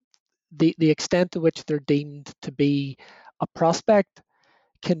senses, the extent to which they're deemed to be a prospect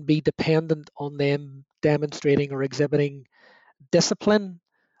can be dependent on them demonstrating or exhibiting discipline,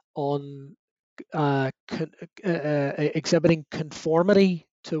 on exhibiting conformity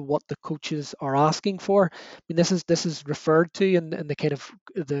to what the coaches are asking for. I mean, this is referred to in the kind of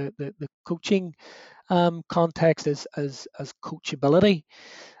the coaching context as coachability.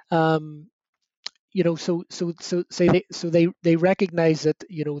 So they recognize that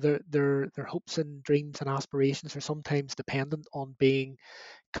their hopes and dreams and aspirations are sometimes dependent on being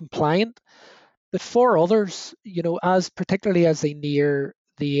compliant. But for others, particularly as they near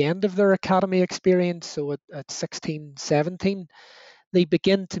the end of their academy experience, so at 16, 17, they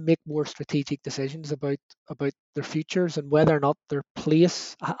begin to make more strategic decisions about their futures and whether or not their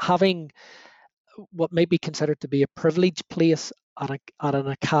place, having what might be considered to be a privileged place at an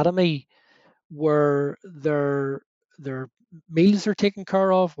academy where their meals are taken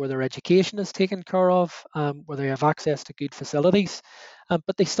care of, where their education is taken care of, where they have access to good facilities,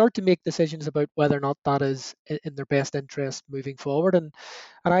 but they start to make decisions about whether or not that is in their best interest moving forward. And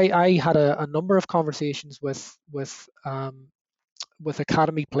I had a number of conversations with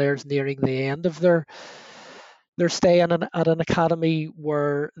academy players nearing the end of their stay at an academy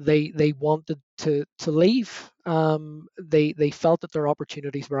where they wanted to leave. They felt that their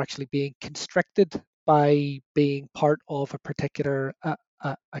opportunities were actually being constricted by being part of a particular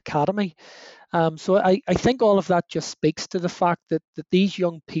academy. So I think all of that just speaks to the fact that these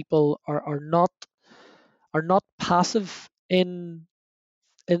young people are not passive in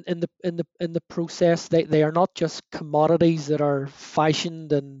the process. They are not just commodities that are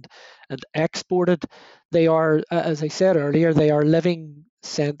fashioned and exported. They are, as I said earlier, they are living,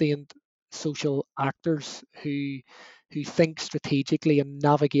 sentient social actors who think strategically and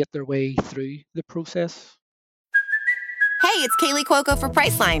navigate their way through the process. Hey, it's Kaylee Cuoco for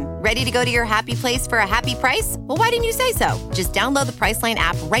Priceline. Ready to go to your happy place for a happy price? Well, why didn't you say so? Just download the Priceline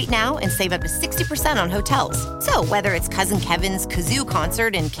app right now and save up to 60% on hotels. So whether it's Cousin Kevin's Kazoo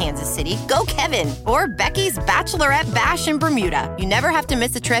Concert in Kansas City, go Kevin, or Becky's Bachelorette Bash in Bermuda, you never have to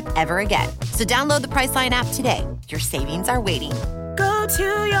miss a trip ever again. So download the Priceline app today. Your savings are waiting. Go to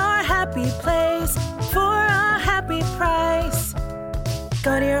your happy place for a happy price.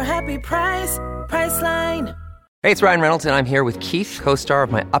 Go to your happy price, Priceline. Hey, it's Ryan Reynolds, and I'm here with Keith, co-star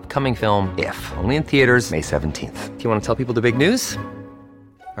of my upcoming film, If, only in theaters May 17th. Do you want to tell people the big news?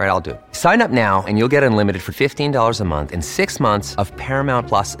 All right, I'll do it. Sign up now and you'll get unlimited for $15 a month and 6 months of Paramount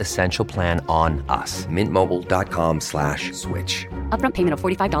Plus Essential Plan on us. MintMobile.com/switch. Upfront payment of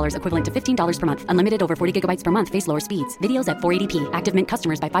 $45 equivalent to $15 per month. Unlimited over 40 gigabytes per month. Face lower speeds. Videos at 480p. Active Mint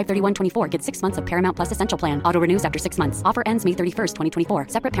customers by 531.24 get 6 months of Paramount Plus Essential Plan. Auto renews after 6 months. Offer ends May 31st, 2024.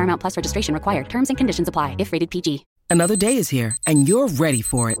 Separate Paramount Plus registration required. Terms and conditions apply if rated PG. Another day is here and you're ready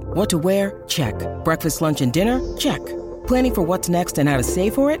for it. What to wear? Check. Breakfast, lunch, and dinner? Check. Planning for what's next and how to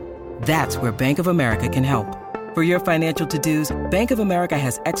save for it? That's where Bank of America can help. For your financial to-dos, Bank of America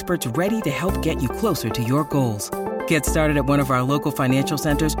has experts ready to help get you closer to your goals. Get started at one of our local financial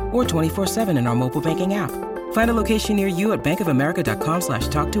centers or 24/7 in our mobile banking app. Find a location near you at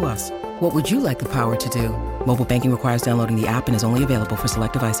bankofamerica.com/talktous. What would you like the power to do? Mobile banking requires downloading the app and is only available for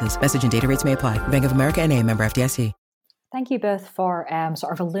select devices. Message and data rates may apply. Bank of America NA, member FDIC. Thank you both for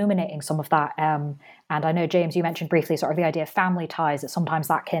sort of illuminating some of that. And I know, James, you mentioned briefly sort of the idea of family ties, that sometimes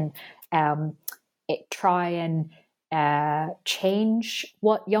that can try and change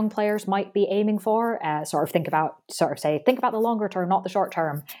what young players might be aiming for. Think about the longer term, not the short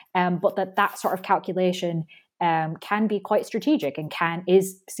term. But that sort of calculation can be quite strategic and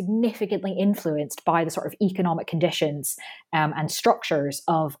is significantly influenced by the sort of economic conditions and structures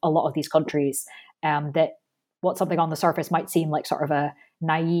of a lot of these countries. That what something on the surface might seem like sort of a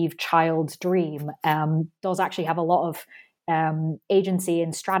naive child's dream does actually have a lot of agency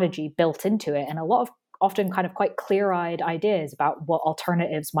and strategy built into it, and a lot of often kind of quite clear-eyed ideas about what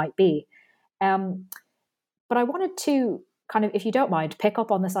alternatives might be. But I wanted to kind of, if you don't mind, pick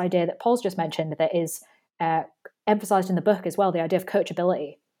up on this idea that Paul's just mentioned that is emphasized in the book as well, the idea of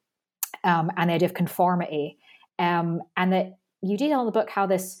coachability and the idea of conformity, and that you detail in the book how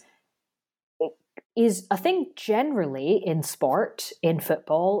this is a thing generally in sport, in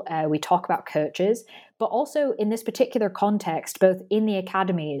football. We talk about coaches, but also in this particular context, both in the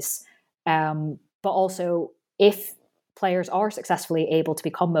academies, but also if players are successfully able to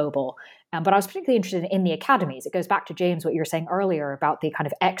become mobile. But I was particularly interested in the academies. It goes back to, James, what you were saying earlier about the kind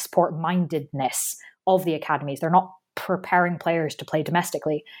of export-mindedness of the academies. They're not preparing players to play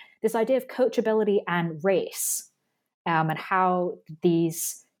domestically. This idea of coachability and race, and how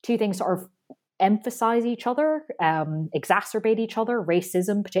these two things sort of emphasize each other, exacerbate each other,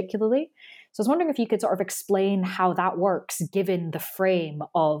 racism particularly. So I was wondering if you could sort of explain how that works, given the frame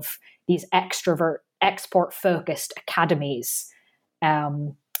of these export-focused academies.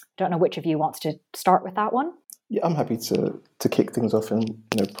 Don't know which of you wants to start with that one. Yeah, I'm happy to kick things off, and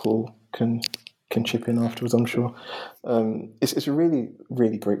Paul can chip in afterwards, I'm sure. It's a really,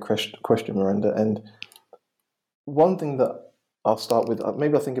 really great question, Miranda. And one thing that I'll start with,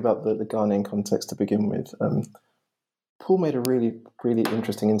 maybe I'll think about the Ghanaian context to begin with. Paul made a really, really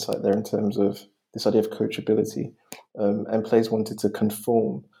interesting insight there in terms of this idea of coachability, and players wanted to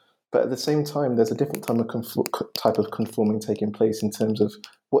conform. But at the same time, there's a different type of conforming taking place in terms of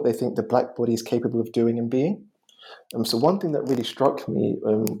what they think the black body is capable of doing and being. So one thing that really struck me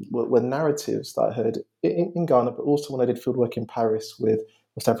were narratives that I heard in Ghana, but also when I did fieldwork in Paris with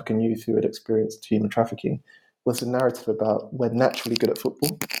West African youth who had experienced human trafficking, was a narrative about we're naturally good at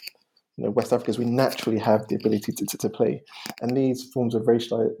football. West Africans, we naturally have the ability to play. And these forms of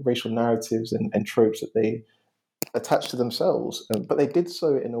racial narratives and tropes that they attach to themselves, but they did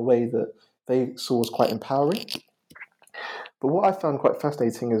so in a way that they saw was quite empowering. But what I found quite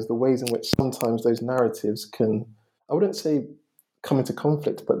fascinating is the ways in which sometimes those narratives can, I wouldn't say come into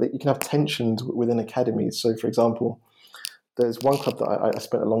conflict, but that you can have tensions within academies. So, for example, there's one club that I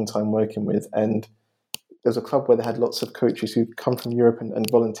spent a long time working with, and there's a club where they had lots of coaches who come from Europe and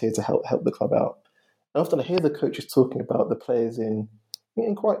volunteer to help the club out. And often I hear the coaches talking about the players in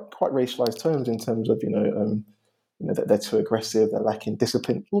quite racialized terms, in terms of that they're too aggressive, they're lacking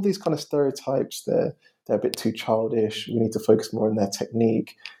discipline, all these kind of stereotypes. They're a bit too childish. We need to focus more on their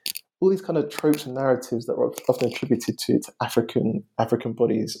technique. All these kind of tropes and narratives that were often attributed to African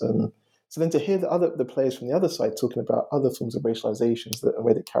bodies. So then to hear the players from the other side talking about other forms of racializations, the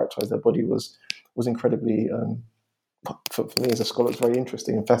way they characterized their body was incredibly, for me as a scholar, it's very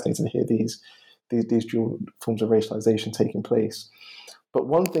interesting and fascinating to hear these dual forms of racialization taking place. But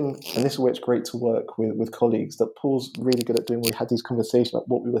one thing, and this is where it's great to work with colleagues, that Paul's really good at doing when we had these conversations about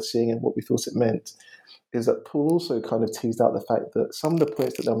what we were seeing and what we thought it meant, is that Paul also kind of teased out the fact that some of the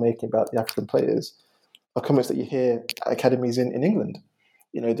points that they're making about the African players are comments that you hear at academies in England.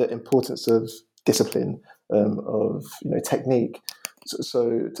 The importance of discipline, of technique.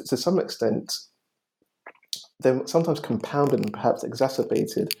 So to some extent, they're sometimes compounded and perhaps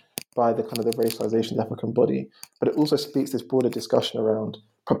exacerbated by the kind of the racialization of the African body, but it also speaks this broader discussion around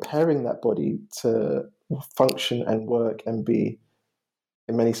preparing that body to function and work and be,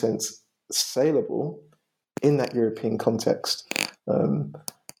 in many sense, saleable in that European context.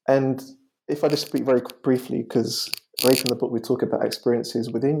 And if I just speak very briefly, because later in the book we talk about experiences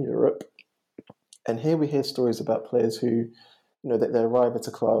within Europe, and here we hear stories about players who, that they arrive at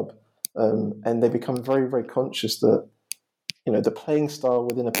a club and they become very, very conscious that the playing style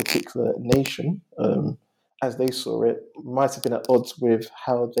within a particular nation, as they saw it, might have been at odds with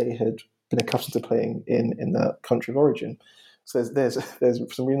how they had been accustomed to playing in their country of origin. So there's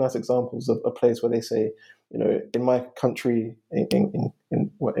some really nice examples of a place where they say, in my country,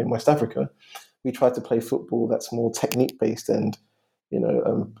 in West Africa, we try to play football that's more technique based and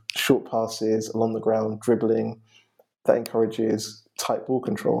short passes along the ground, dribbling, that encourages tight ball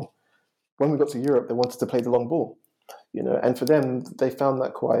control. When we got to Europe, they wanted to play the long ball. And for them, they found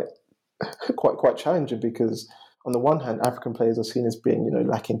that quite challenging, because on the one hand, African players are seen as being,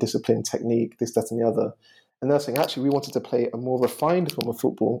 lacking discipline, technique, this, that, and the other. And they're saying, actually, we wanted to play a more refined form of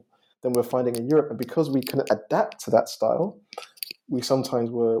football than we're finding in Europe. And because we couldn't adapt to that style, we sometimes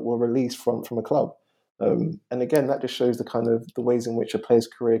were released from a club. And again, that just shows the ways in which a player's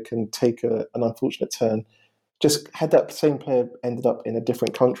career can take an unfortunate turn. Just had that same player ended up in a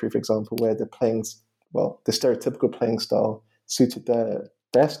different country, for example, where the stereotypical playing style suited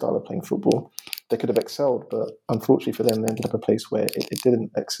their style of playing football, they could have excelled. But unfortunately for them, they ended up a place where it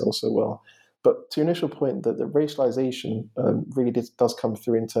didn't excel so well. But to your initial point, that the racialization really does come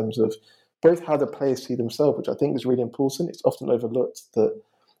through in terms of both how the players see themselves, which I think is really important. It's often overlooked that,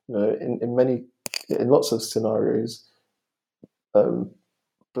 in lots of scenarios,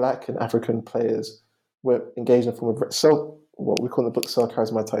 Black and African players were engaged in a form of what we call in the book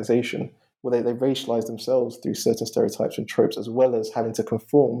self-charismatization, where they racialize themselves through certain stereotypes and tropes, as well as having to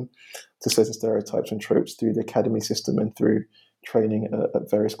conform to certain stereotypes and tropes through the academy system and through training at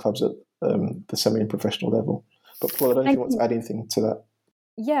various clubs at the semi-professional level. But Paul, I don't know if you want to add anything to that.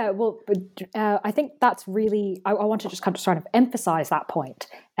 Yeah, well, I think that's really, I want to just kind of sort of emphasize that point,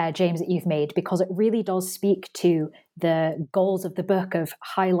 James, that you've made, because it really does speak to the goals of the book of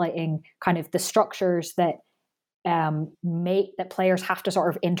highlighting kind of the structures that that players have to sort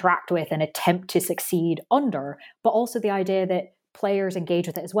of interact with and attempt to succeed under, but also the idea that players engage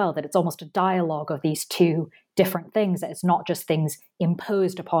with it as well, that it's almost a dialogue of these two different things, that it's not just things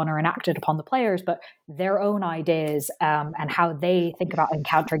imposed upon or enacted upon the players, but their own ideas and how they think about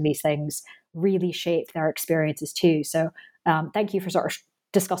encountering these things really shape their experiences too. So thank you for sort of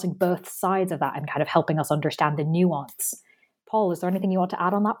discussing both sides of that and kind of helping us understand the nuance. Paul, is there anything you want to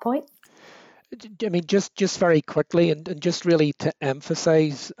add on that point? I mean, just very quickly, and just really to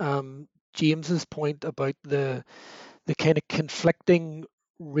emphasize James's point about the kind of conflicting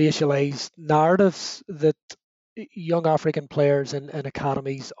racialized narratives that young African players in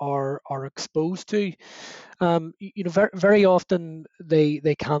academies are exposed to. Very often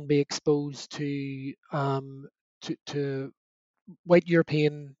they can be exposed to white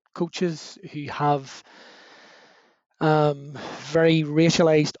European coaches who have very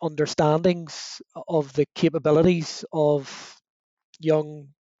racialized understandings of the capabilities of young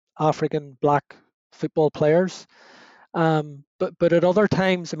African black football players. But at other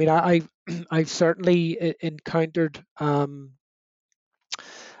times, I mean, I've certainly encountered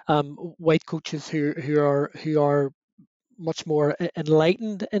white coaches who are much more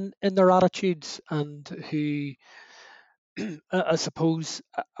enlightened in their attitudes, and who I suppose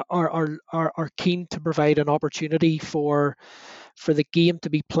are keen to provide an opportunity for the game to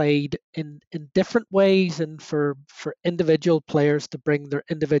be played in different ways, and for individual players to bring their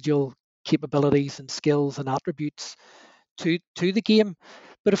individual capabilities and skills and attributes to the game.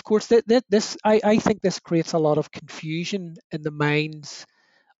 But of course, this I think this creates a lot of confusion in the minds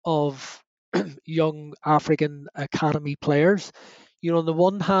of young African academy players. On the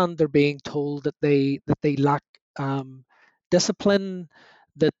one hand, they're being told that they lack discipline,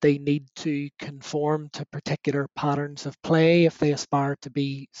 that they need to conform to particular patterns of play if they aspire to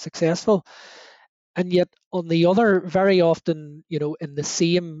be successful. And yet, on the other, very often, in the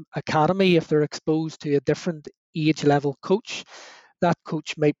same academy, if they're exposed to a different age level coach, that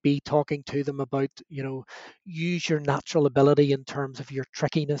coach might be talking to them about, use your natural ability in terms of your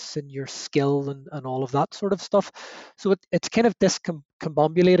trickiness and your skill and all of that sort of stuff. So it's kind of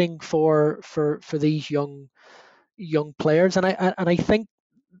discombobulating for these young players, and I think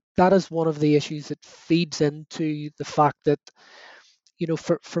that is one of the issues that feeds into the fact that,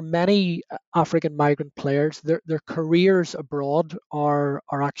 for many African migrant players, their careers abroad are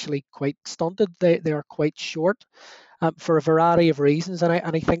actually quite stunted. They are quite short, for a variety of reasons, and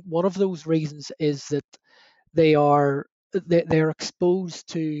I think one of those reasons is that they are exposed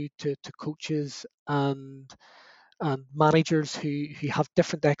to coaches and managers who have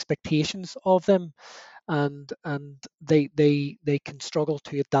different expectations of them, and they can struggle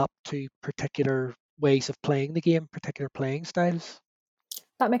to adapt to particular ways of playing the game, particular playing styles.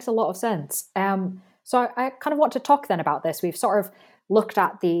 That makes a lot of sense. So I kind of want to talk then about this. We've sort of looked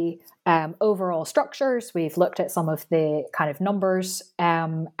at the overall structures. We've looked at some of the kind of numbers,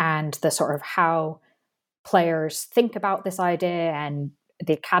 and the sort of how players think about this idea, and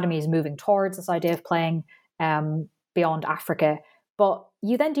the academy is moving towards this idea of playing beyond Africa. But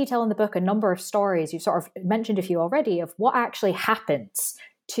you then detail in the book a number of stories. You sort of mentioned a few already of what actually happens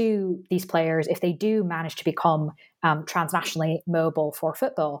to these players if they do manage to become transnationally mobile for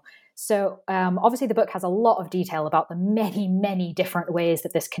football. So obviously the book has a lot of detail about the many, many different ways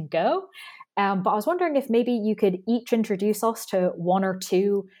that this can go. But I was wondering if maybe you could each introduce us to one or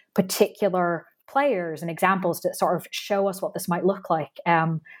two particular players and examples that sort of show us what this might look like.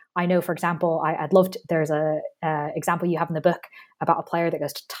 I know, for example, I'd love to, there's a example you have in the book about a player that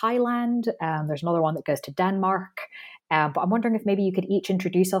goes to Thailand. There's another one that goes to Denmark. But I'm wondering if maybe you could each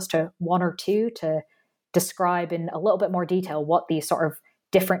introduce us to one or two to describe in a little bit more detail what these sort of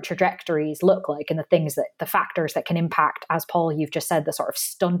different trajectories look like, and the factors that can impact, as Paul, you've just said, the sort of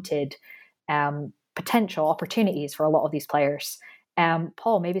stunted potential opportunities for a lot of these players.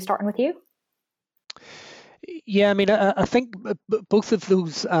 Paul, maybe starting with you. Yeah, I mean, I think both of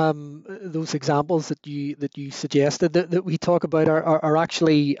those examples that you suggested that we talk about are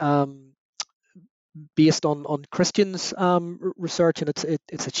actually based on Christian's research, and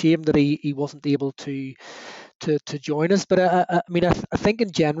it's a shame that he wasn't able to join us. But I mean, I think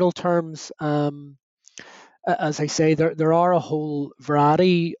in general terms, as I say, there are a whole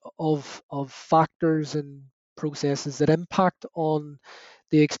variety of factors and processes that impact on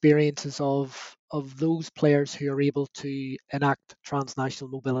the experiences of those players who are able to enact transnational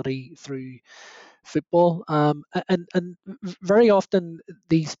mobility through football. And very often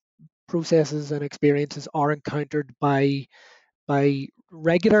these processes and experiences are encountered by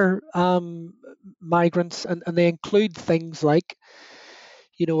regular migrants, and they include things like,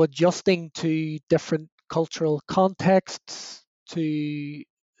 adjusting to different cultural contexts, to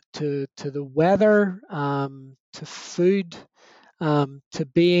the weather, to food, to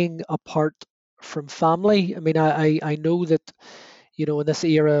being apart from family. I mean, I know that, in this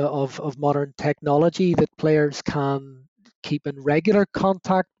era of modern technology, that players can keep in regular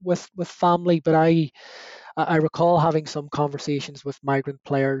contact with family, but I recall having some conversations with migrant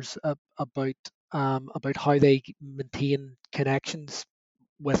players about how they maintain connections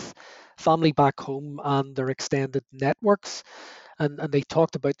with family back home and their extended networks, and they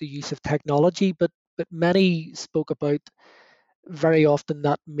talked about the use of technology, but many spoke about very often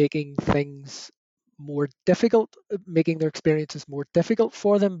that making things more difficult, making their experiences more difficult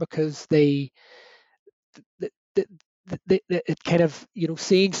for them, because it kind of,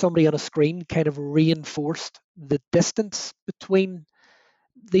 seeing somebody on a screen kind of reinforced the distance between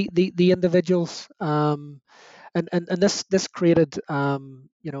the individuals. And this created, could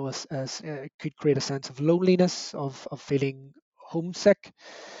create a sense of loneliness, of feeling homesick.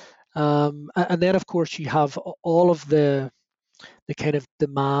 And then, of course, you have all of the kind of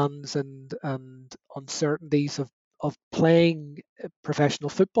demands and uncertainties of playing professional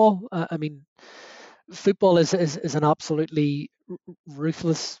football. I mean, football is an absolutely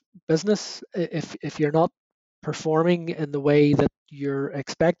ruthless business. If you're not performing in the way that you're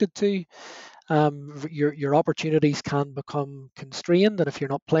expected to, your opportunities can become constrained, and if you're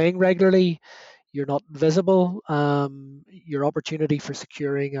not playing regularly, you're not visible. Your opportunity for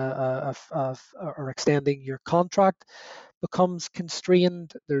securing or extending your contract becomes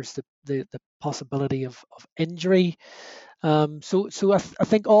constrained. There's the possibility of injury. So I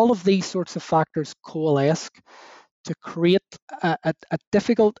think all of these sorts of factors coalesce to create a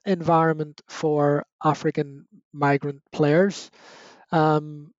difficult environment for African migrant players.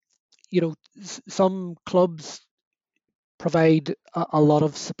 Some clubs provide a lot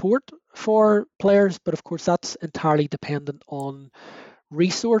of support for players, but of course that's entirely dependent on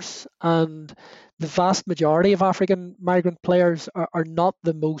resource. And the vast majority of African migrant players are not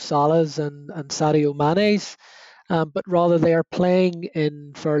the Mo Salahs and Sadio Manes, but rather they are playing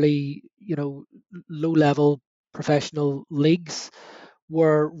in fairly, low-level professional leagues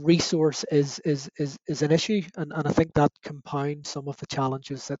where resource is an issue, and I think that compounds some of the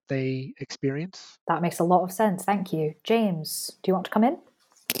challenges that they experience. That makes a lot of sense. Thank you. James, do you want to come in?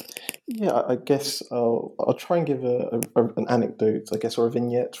 Yeah, I guess I'll try and give an anecdote, I guess, or a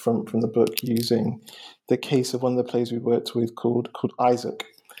vignette from the book using the case of one of the players we worked with called Isaac.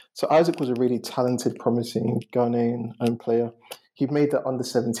 So Isaac was a really talented, promising Ghanaian player. He made the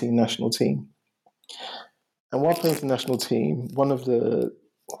under-17 national team. And while playing for the national team, one of the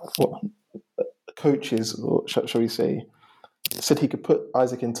coaches, or shall we say, said he could put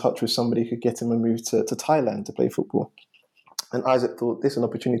Isaac in touch with somebody who could get him a move to Thailand to play football. And Isaac thought this is an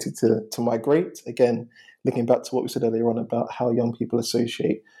opportunity to migrate. Again, looking back to what we said earlier on about how young people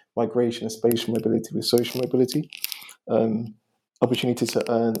associate migration and spatial mobility with social mobility. Opportunity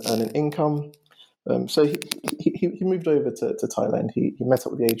to earn an income. So he moved over to Thailand. He met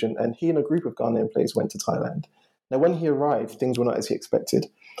up with the agent, and he and a group of Ghanaian players went to Thailand. Now, when he arrived, things were not as he expected.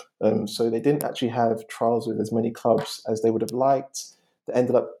 So they didn't actually have trials with as many clubs as they would have liked. They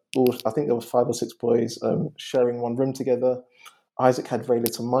ended up, I think there was 5 or 6 boys sharing one room together. Isaac had very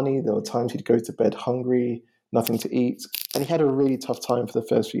little money. There were times he'd go to bed hungry, nothing to eat, and he had a really tough time for the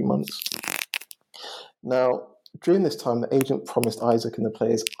first few months. Now, during this time, the agent promised Isaac and the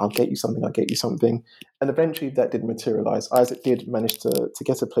players, I'll get you something. And eventually that did materialize. Isaac did manage to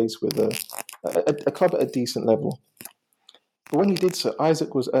get a place with a club at a decent level. But when he did so,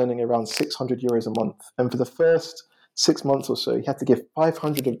 Isaac was earning around 600 euros a month. And for the first 6 months or so, he had to give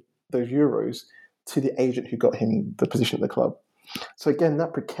 500 of those euros to the agent who got him the position at the club. So again,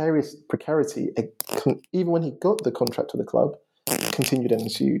 that precarity, even when he got the contract with the club, continued and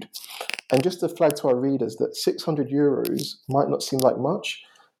ensued. And just to flag to our readers that 600 euros might not seem like much,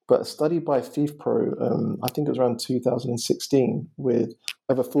 but a study by FIFPro, I think it was around 2016, with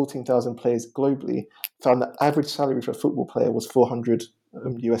over 14,000 players globally, found that average salary for a football player was $400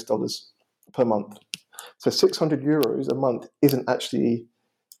 US per month. So 600 euros a month isn't actually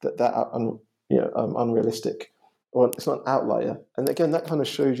unrealistic. Or it's not an outlier. And again, that kind of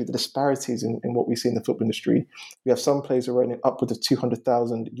shows you the disparities in what we see in the football industry. We have some players who are earning upwards of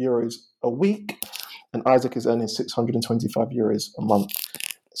 200,000 euros a week, and Isaac is earning 625 euros a month.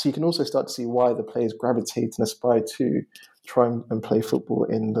 So you can also start to see why the players gravitate and aspire to try and play football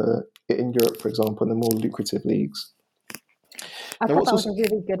in Europe, for example, in the more lucrative leagues. I thought that was a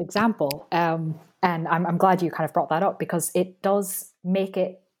really good example. And I'm glad you kind of brought that up, because it does make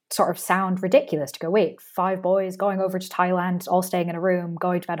it sort of sound ridiculous to go, wait, 5 boys going over to Thailand, all staying in a room,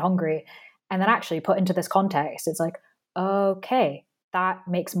 going to bed hungry. And then actually put into this context, it's like, okay, that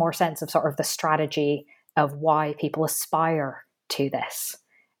makes more sense of sort of the strategy of why people aspire to this.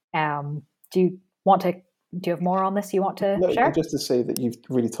 Do you have more on this you want to share? Just to say that you've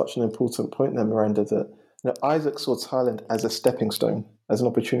really touched on an important point there, Miranda, that Isaac saw Thailand as a stepping stone, as an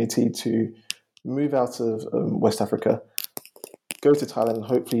opportunity to move out of West Africa, go to Thailand, and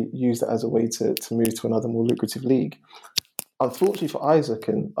hopefully use that as a way to move to another more lucrative league. Unfortunately for Isaac,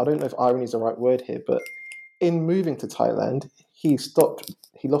 and I don't know if irony is the right word here, but in moving to Thailand, he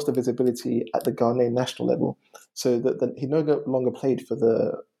lost the visibility at the Ghanaian national level, so that he no longer played for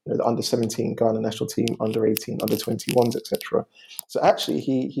the the under-17 Ghana national team, under-18, under-21s, etc. So actually,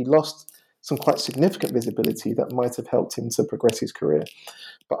 he lost some quite significant visibility that might have helped him to progress his career.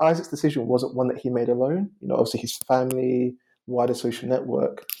 But Isaac's decision wasn't one that he made alone. Obviously his family, wider social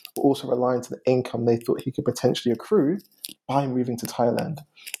network, were also relying on the income they thought he could potentially accrue by moving to Thailand.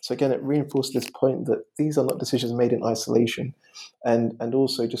 So again, it reinforced this point that these are not decisions made in isolation. And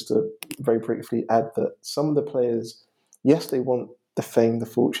also, just to very briefly add that some of the players, yes, they want the fame, the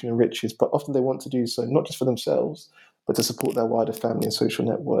fortune and riches, but often they want to do so not just for themselves, but to support their wider family and social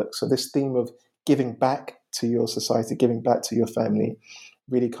network. So this theme of giving back to your society, giving back to your family,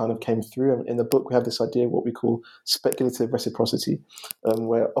 really kind of came through. And in the book, we have this idea of what we call speculative reciprocity,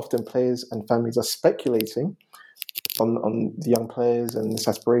 where often players and families are speculating on the young players and this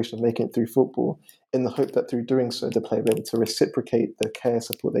aspiration of making it through football, in the hope that through doing so, the player will be able to reciprocate the care,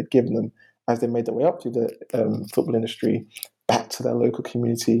 support they'd given them as they made their way up through the football industry, back to their local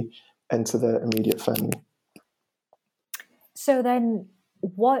community and to their immediate family. So then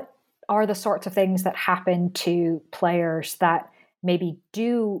what are the sorts of things that happen to players that maybe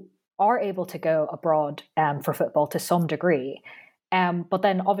are able to go abroad for football to some degree? But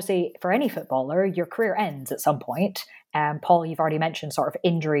then obviously for any footballer, your career ends at some point. Paul, you've already mentioned sort of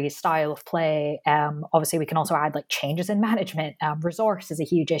injuries, style of play. Obviously we can also add like changes in management. Resource is a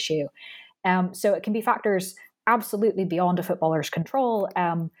huge issue. So it can be factors absolutely beyond a footballer's control.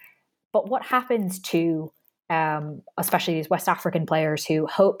 But what happens to especially these West African players who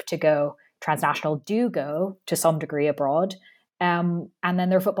hope to go transnational, do go to some degree abroad, and then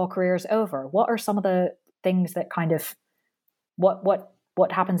their football career is over? What are some of the things that kind of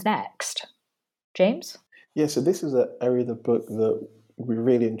what happens next? James? Yeah, so this is an area of the book that we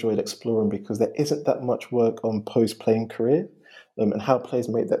really enjoyed exploring because there isn't that much work on post-playing career and how players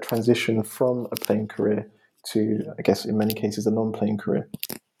make that transition from a playing career to, I guess, in many cases, a non-playing career.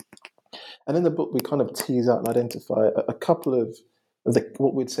 And in the book, we kind of tease out and identify a couple of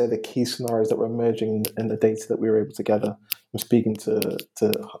what we'd say the key scenarios that were emerging in the data that we were able to gather. I'm speaking to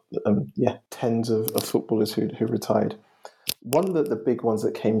tens of footballers who retired. One of the big ones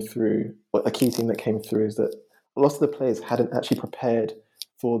that came through, a key thing that came through, is that a lot of the players hadn't actually prepared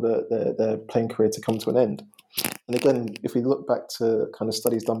for their playing career to come to an end. And again, if we look back to kind of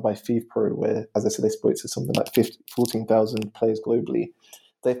studies done by FIFPro, where, as I said, they spoke to something like 14,000 players globally,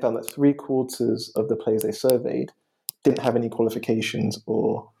 they found that 3/4 of the players they surveyed didn't have any qualifications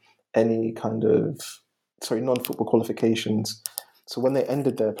or any kind of, non-football qualifications. So when they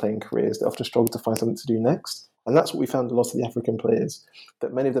ended their playing careers, they often struggled to find something to do next. And that's what we found a lot of the African players,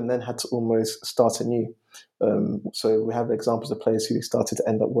 that many of them then had to almost start anew. So we have examples of players who started to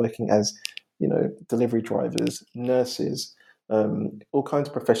end up working as, delivery drivers, nurses, all kinds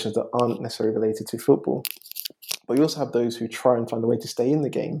of professions that aren't necessarily related to football. But you also have those who try and find a way to stay in the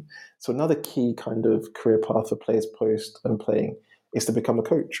game. So another key kind of career path for players post and playing is to become a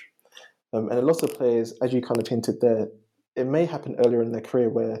coach. And a lot of players, as you kind of hinted there, it may happen earlier in their career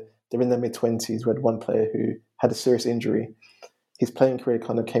where they're in their mid-20s. We had one player who had a serious injury. His playing career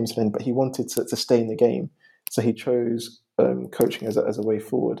kind of came to an end, but he wanted to stay in the game. So he chose coaching as a way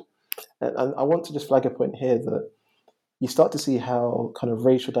forward. And I want to just flag a point here that you start to see how kind of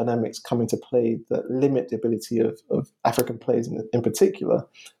racial dynamics come into play that limit the ability of African players in particular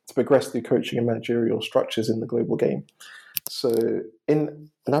to progress through coaching and managerial structures in the global game. So in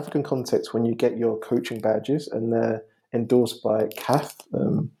an African context, when you get your coaching badges and they're endorsed by CAF,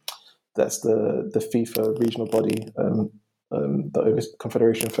 that's the FIFA regional body, the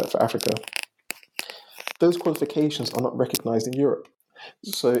Confederation for Africa, those qualifications are not recognized in Europe.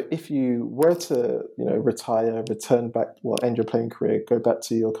 So if you were to, retire, return back, end your playing career, go back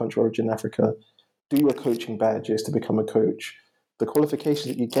to your country of origin, Africa, do your coaching badges to become a coach, the qualifications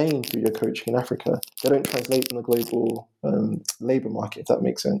that you gain through your coaching in Africa, they don't translate in the global labour market, if that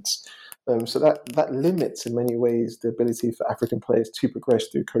makes sense. So that limits, in many ways, the ability for African players to progress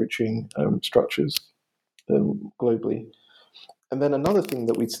through coaching structures globally. And then another thing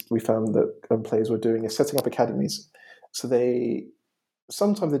that we found that players were doing is setting up academies. So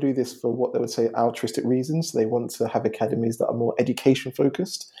sometimes they do this for what they would say altruistic reasons. They want to have academies that are more education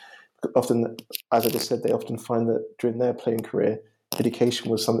focused. Often, as I just said, they often find that during their playing career, education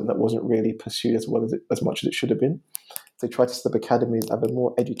was something that wasn't really pursued as much as it should have been. They try to set up academies that have a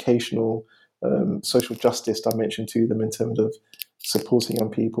more educational, social justice dimension to them in terms of supporting young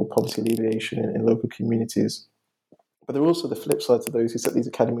people, poverty alleviation in local communities. But there are also the flip side to those who set these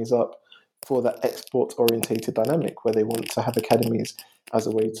academies up for that export-orientated dynamic, where they want to have academies as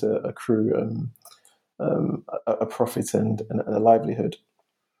a way to accrue a profit and a livelihood.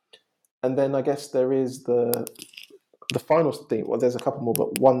 And then I guess there is the the final thing, well, there's a couple more,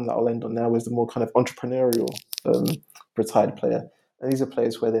 but one that I'll end on now is the more kind of entrepreneurial retired player. And these are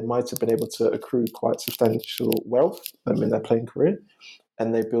players where they might have been able to accrue quite substantial wealth in their playing career,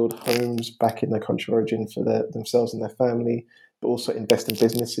 and they build homes back in their country of origin for themselves and their family, but also invest in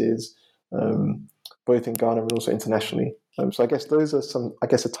businesses, both in Ghana and also internationally. So I guess those are a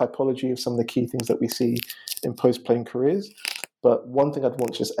typology of some of the key things that we see in post-playing careers. But one thing I'd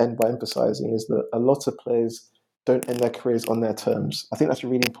want to just end by emphasizing is that a lot of players don't end their careers on their terms. I think that's a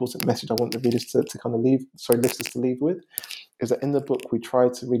really important message I want the readers to kind of listeners to leave with, is that in the book we try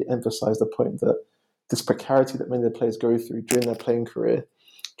to really emphasize the point that this precarity that many of the players go through during their playing career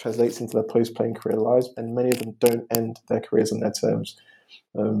translates into their post-playing career lives, and many of them don't end their careers on their terms.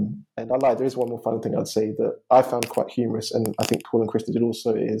 And I lied, there is one more final thing I'd say that I found quite humorous, and I think Paul and Krista did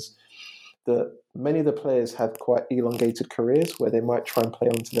also, is that many of the players have quite elongated careers where they might try and play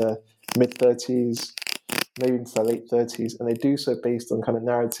on to their mid-30s, maybe into their late 30s, and they do so based on kind of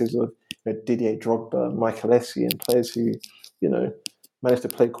narratives of Didier Drogba, Michael Essien, and players who, managed to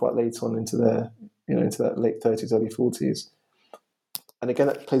play quite late on into their late 30s, early 40s. And again,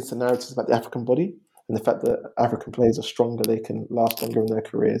 that plays to narratives about the African body and the fact that African players are stronger, they can last longer in their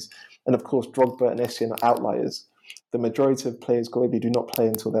careers. And of course, Drogba and Essien are outliers. The majority of players globally do not play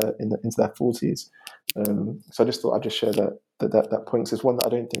until they're into their 40s. So I just thought I'd just share that point, because it's one that I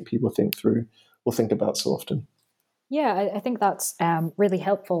don't think people think through or think about so often. Yeah, I think that's really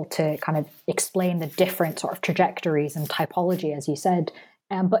helpful to kind of explain the different sort of trajectories and typology, as you said.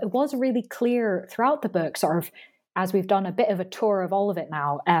 But it was really clear throughout the book, sort of, as we've done a bit of a tour of all of it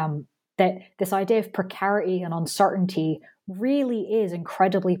now, that this idea of precarity and uncertainty really is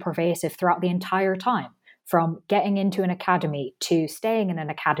incredibly pervasive throughout the entire time, from getting into an academy to staying in an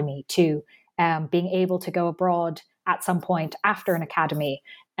academy to being able to go abroad at some point after an academy,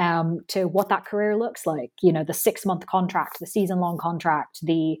 to what that career looks like. The 6-month contract, the season-long contract,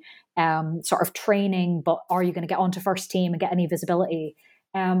 the sort of training, but are you going to get onto first team and get any visibility?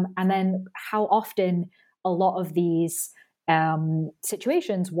 And then how often a lot of these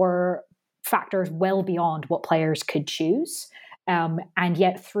situations were factors well beyond what players could choose. And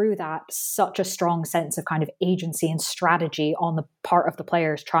yet through that, such a strong sense of kind of agency and strategy on the part of the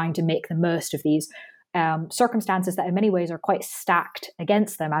players trying to make the most of these circumstances that in many ways are quite stacked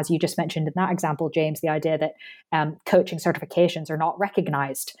against them. As you just mentioned in that example, James, the idea that coaching certifications are not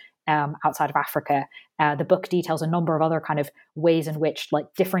recognized outside of Africa. The book details a number of other kind of ways in which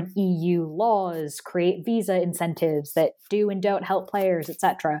different EU laws create visa incentives that do and don't help players,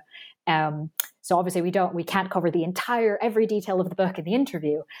 etc. So obviously we can't cover every detail of the book in the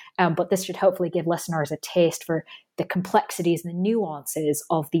interview, but this should hopefully give listeners a taste for the complexities and the nuances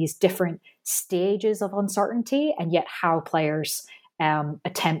of these different stages of uncertainty, and yet how players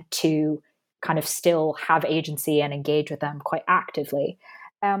attempt to kind of still have agency and engage with them quite actively.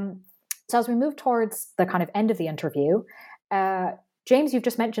 So as we move towards the kind of end of the interview, James, you've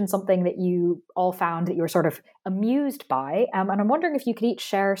just mentioned something that you all found that you were sort of amused by. And I'm wondering if you could each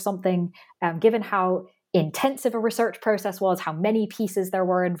share something, given how intensive a research process was, how many pieces there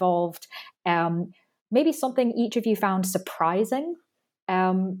were involved, maybe something each of you found surprising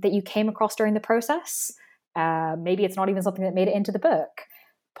that you came across during the process. Maybe it's not even something that made it into the book.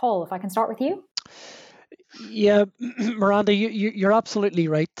 Paul, if I can start with you. Yeah, Miranda, you're absolutely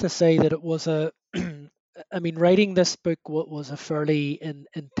right to say that it was writing this book was a fairly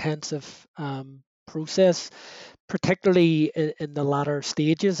intensive process, particularly in the latter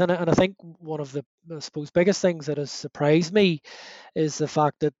stages. And I think one of the, I suppose, biggest things that has surprised me is the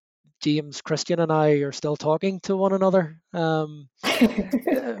fact that James, Christian, and I are still talking to one another. As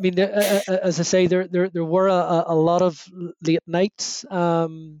I say, there were a lot of late nights.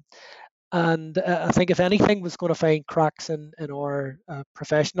 And I think if anything was going to find cracks in our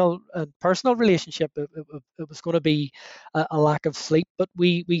professional and personal relationship, it was going to be a lack of sleep. But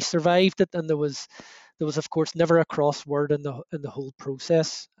we survived it, and there was of course never a cross word in the whole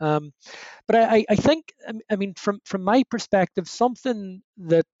process. But I think, from my perspective, something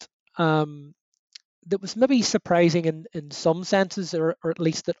that was maybe surprising in some senses, or at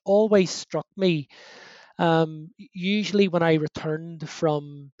least that always struck me. Usually when I returned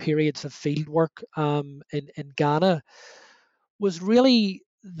from periods of field work in Ghana, was really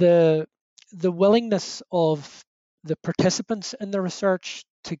the willingness of the participants in the research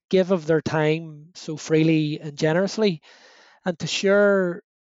to give of their time so freely and generously, and to share,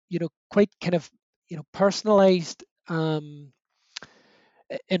 quite kind of, personalized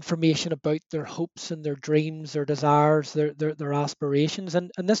information about their hopes and their dreams, their desires, their aspirations, and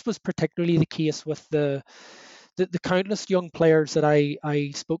this was particularly the case with the countless young players that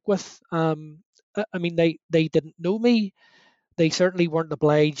I spoke with. I mean, they didn't know me. They certainly weren't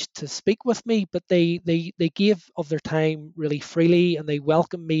obliged to speak with me, but they gave of their time really freely, and they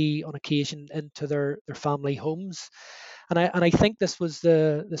welcomed me on occasion into their family homes. And I think this was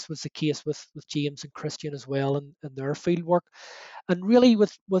the case with James and Christian as well in their field work. And really,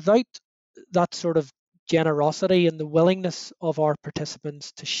 without that sort of generosity and the willingness of our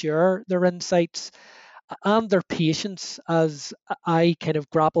participants to share their insights and their patience as I kind of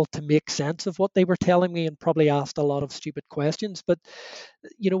grappled to make sense of what they were telling me and probably asked a lot of stupid questions. But,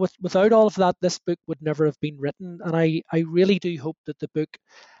 without all of that, this book would never have been written. And I really do hope that the book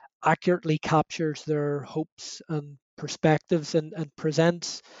accurately captures their hopes and perspectives and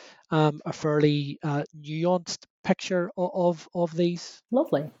presents a fairly nuanced picture of these.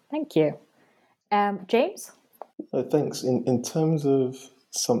 Lovely. Thank you. James? Thanks. In terms of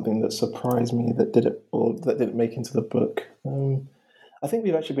something that surprised me that didn't make into the book, I think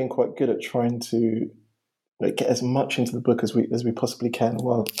we've actually been quite good at trying to get as much into the book as we possibly can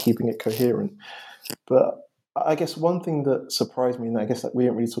while keeping it coherent. But I guess one thing that surprised me, and I guess that we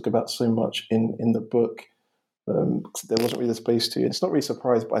didn't really talk about so much in the book, there wasn't really the space to. It's not really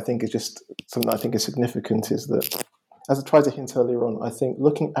surprised, but I think it's just something that I think is significant, is that, as I tried to hint earlier on, I think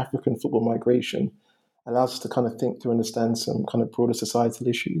looking at African football migration allows us to kind of think through, understand some kind of broader societal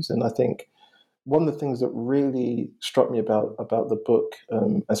issues. And I think one of the things that really struck me about the book,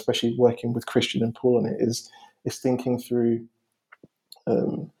 especially working with Christian and Paul on it, is thinking through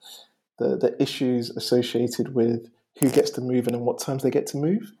the issues associated with who gets to move and in what times they get to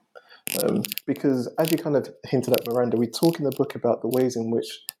move. Because as you kind of hinted at, Miranda, we talk in the book about the ways in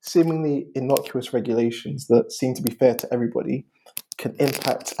which seemingly innocuous regulations that seem to be fair to everybody can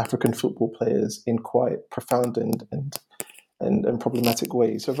impact African football players in quite profound and problematic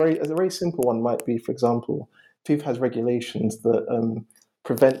ways. So a very simple one might be, for example, FIFA has regulations that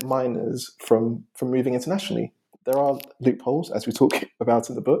prevent minors from moving internationally. There are loopholes, as we talk about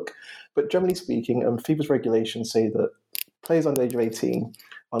in the book, but generally speaking, FIFA's regulations say that players under the age of 18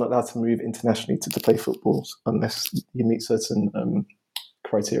 are not allowed to move internationally to play football unless you meet certain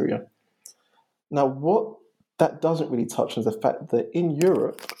criteria. Now, what that doesn't really touch on is the fact that in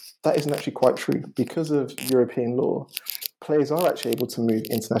Europe, that isn't actually quite true. Because of European law, players are actually able to move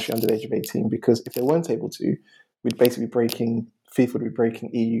internationally under the age of 18, because if they weren't able to, FIFA would be breaking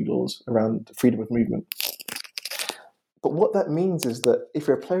EU laws around freedom of movement. But what that means is that if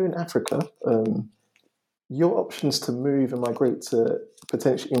you're a player in Africa, your options to move and migrate to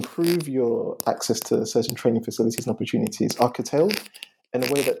potentially improve your access to certain training facilities and opportunities are curtailed in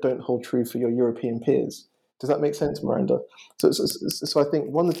a way that don't hold true for your European peers. Does that make sense, Miranda? So I think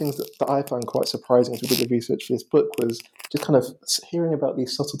one of the things that I found quite surprising as we did the research for this book was just kind of hearing about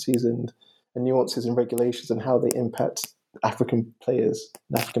these subtleties and nuances in regulations and how they impact African players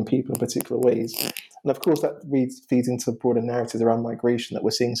and African people in particular ways. And of course, that feeds into broader narratives around migration that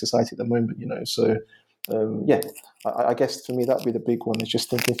we're seeing in society at the moment, So, I guess for me, that would be the big one, is just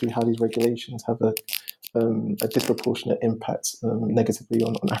thinking through how these regulations have a disproportionate impact negatively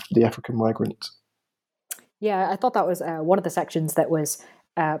on the African migrant. Yeah, I thought that was one of the sections that was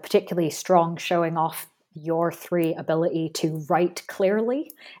particularly strong, showing off your three ability to write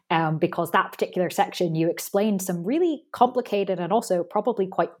clearly, because that particular section, you explained some really complicated and also probably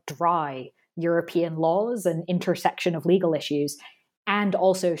quite dry European laws and intersection of legal issues, and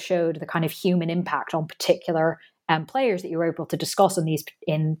also showed the kind of human impact on particular players that you were able to discuss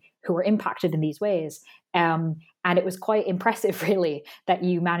who were impacted in these ways. And it was quite impressive, really, that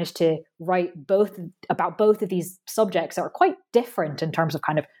you managed to write about both of these subjects that are quite different in terms of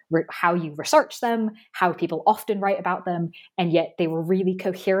kind of how you research them, how people often write about them, and yet they were really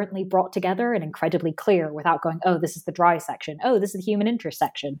coherently brought together and incredibly clear without going, oh, this is the dry section, oh, this is the human interest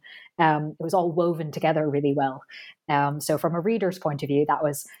section. It was all woven together really well. So from a reader's point of view, that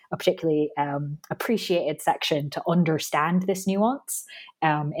was a particularly appreciated section to understand this nuance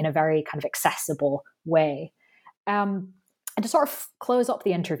in a very kind of accessible way. And to sort of close up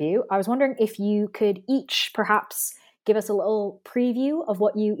the interview, I was wondering if you could each perhaps give us a little preview of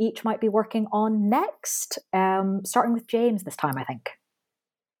what you each might be working on next, starting with James this time, I think.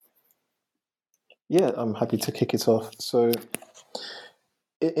 Yeah, I'm happy to kick it off. So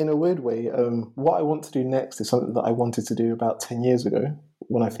in a weird way, what I want to do next is something that I wanted to do about 10 years ago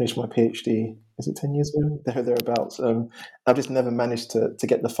when I finished my PhD. Is it 10 years ago? Thereabouts. I've just never managed to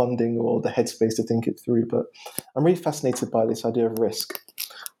get the funding or the headspace to think it through, but I'm really fascinated by this idea of risk.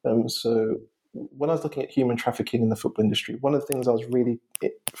 So when I was looking at human trafficking in the football industry, one of the things I was really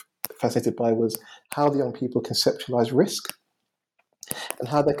fascinated by was how the young people conceptualize risk and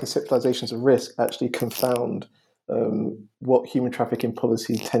how their conceptualizations of risk actually confound what human trafficking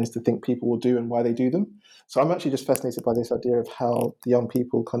policy tends to think people will do and why they do them. So I'm actually just fascinated by this idea of how the young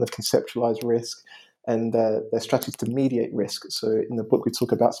people kind of conceptualize risk and their strategies to mediate risk. So in the book, we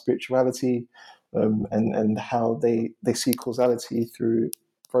talk about spirituality and how they see causality through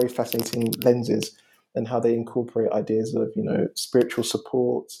very fascinating lenses, and how they incorporate ideas of, spiritual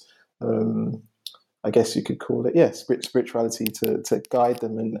support, I guess you could call it, spirituality to guide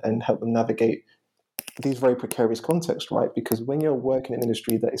them and help them navigate these very precarious contexts, right? Because when you're working in an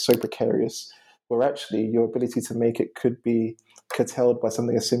industry that is so precarious, where actually your ability to make it could be curtailed by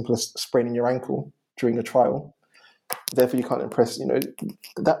something as simple as spraining your ankle during a trial, therefore you can't impress,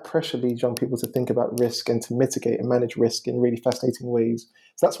 that pressure leads young people to think about risk and to mitigate and manage risk in really fascinating ways.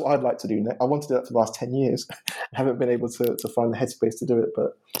 So that's what I'd like to do. I wanted to do that for the last 10 years. I haven't been able to find the headspace to do it,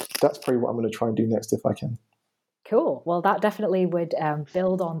 but that's probably what I'm going to try and do next if I can. Cool. Well, that definitely would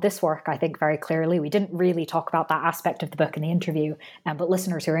build on this work, I think, very clearly. We didn't really talk about that aspect of the book in the interview, but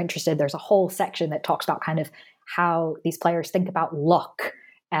listeners who are interested, there's a whole section that talks about kind of how these players think about luck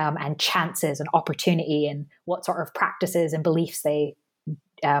and chances and opportunity, and what sort of practices and beliefs they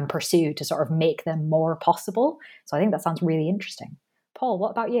pursue to sort of make them more possible. So I think that sounds really interesting. Paul,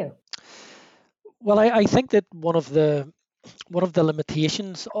 what about you? Well, I think that one of the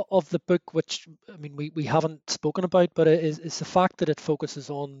limitations of the book, which we haven't spoken about, but is the fact that it focuses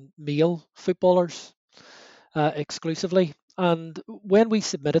on male footballers exclusively. And when we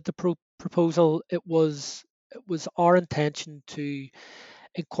submitted the proposal, it was our intention to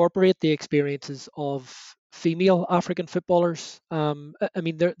incorporate the experiences of female African footballers.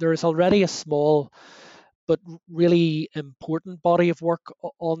 There is already a small but really important body of work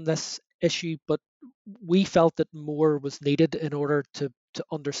on this issue, but we felt that more was needed in order to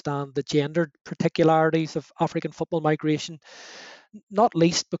understand the gendered particularities of African football migration, not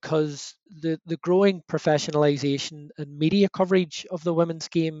least because the growing professionalisation and media coverage of the women's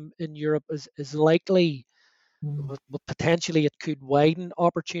game in Europe is likely, but potentially it could widen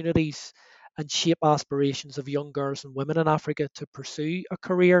opportunities and shape aspirations of young girls and women in Africa to pursue a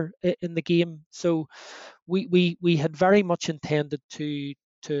career in the game. So we had very much intended to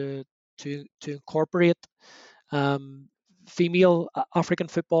incorporate female African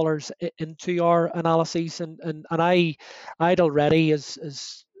footballers into our analyses, and I'd already,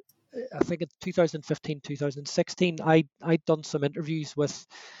 as I think in 2015, 2016, I'd done some interviews with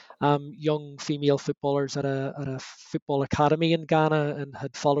young female footballers at a football academy in Ghana, and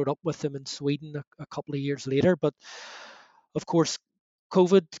had followed up with them in Sweden a couple of years later. But of course,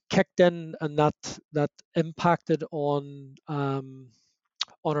 COVID kicked in, and that impacted on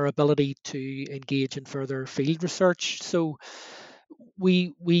our ability to engage in further field research. So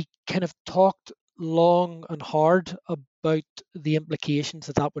we kind of talked long and hard about the implications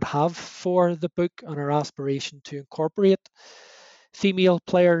that would have for the book and our aspiration to incorporate female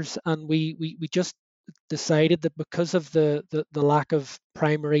players, and we just decided that because of the lack of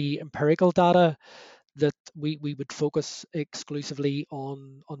primary empirical data, that we would focus exclusively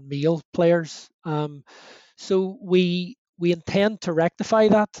on male players. So we intend to rectify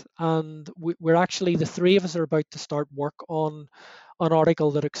that, and we're actually, the three of us are about to start work on an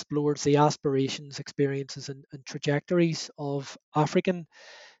article that explores the aspirations, experiences and trajectories of African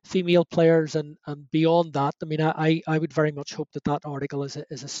female players, and beyond that, I would very much hope that article is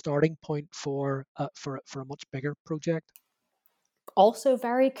a starting point for a much bigger project. Also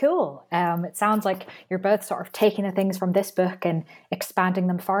very cool. It sounds like you're both sort of taking the things from this book and expanding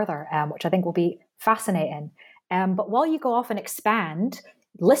them further, which I think will be fascinating. But while you go off and expand,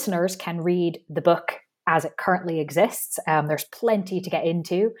 listeners can read the book as it currently exists. There's plenty to get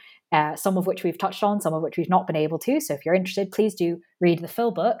into, some of which we've touched on, some of which we've not been able to. So if you're interested, please do read the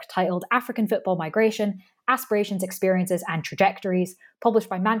full book titled African Football Migration, Aspirations, Experiences and Trajectories, published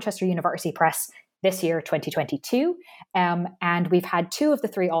by Manchester University Press this year, 2022. And we've had two of the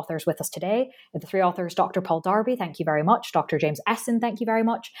three authors with us today. The three authors, Dr. Paul Darby, thank you very much. Dr. James Essen, thank you very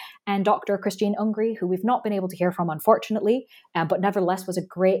much. And Dr. Christine Ungry, who we've not been able to hear from, unfortunately, but nevertheless was a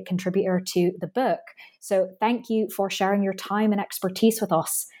great contributor to the book. So thank you for sharing your time and expertise with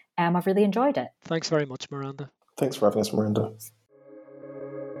us. I've really enjoyed it. Thanks very much, Miranda. Thanks for having us, Miranda.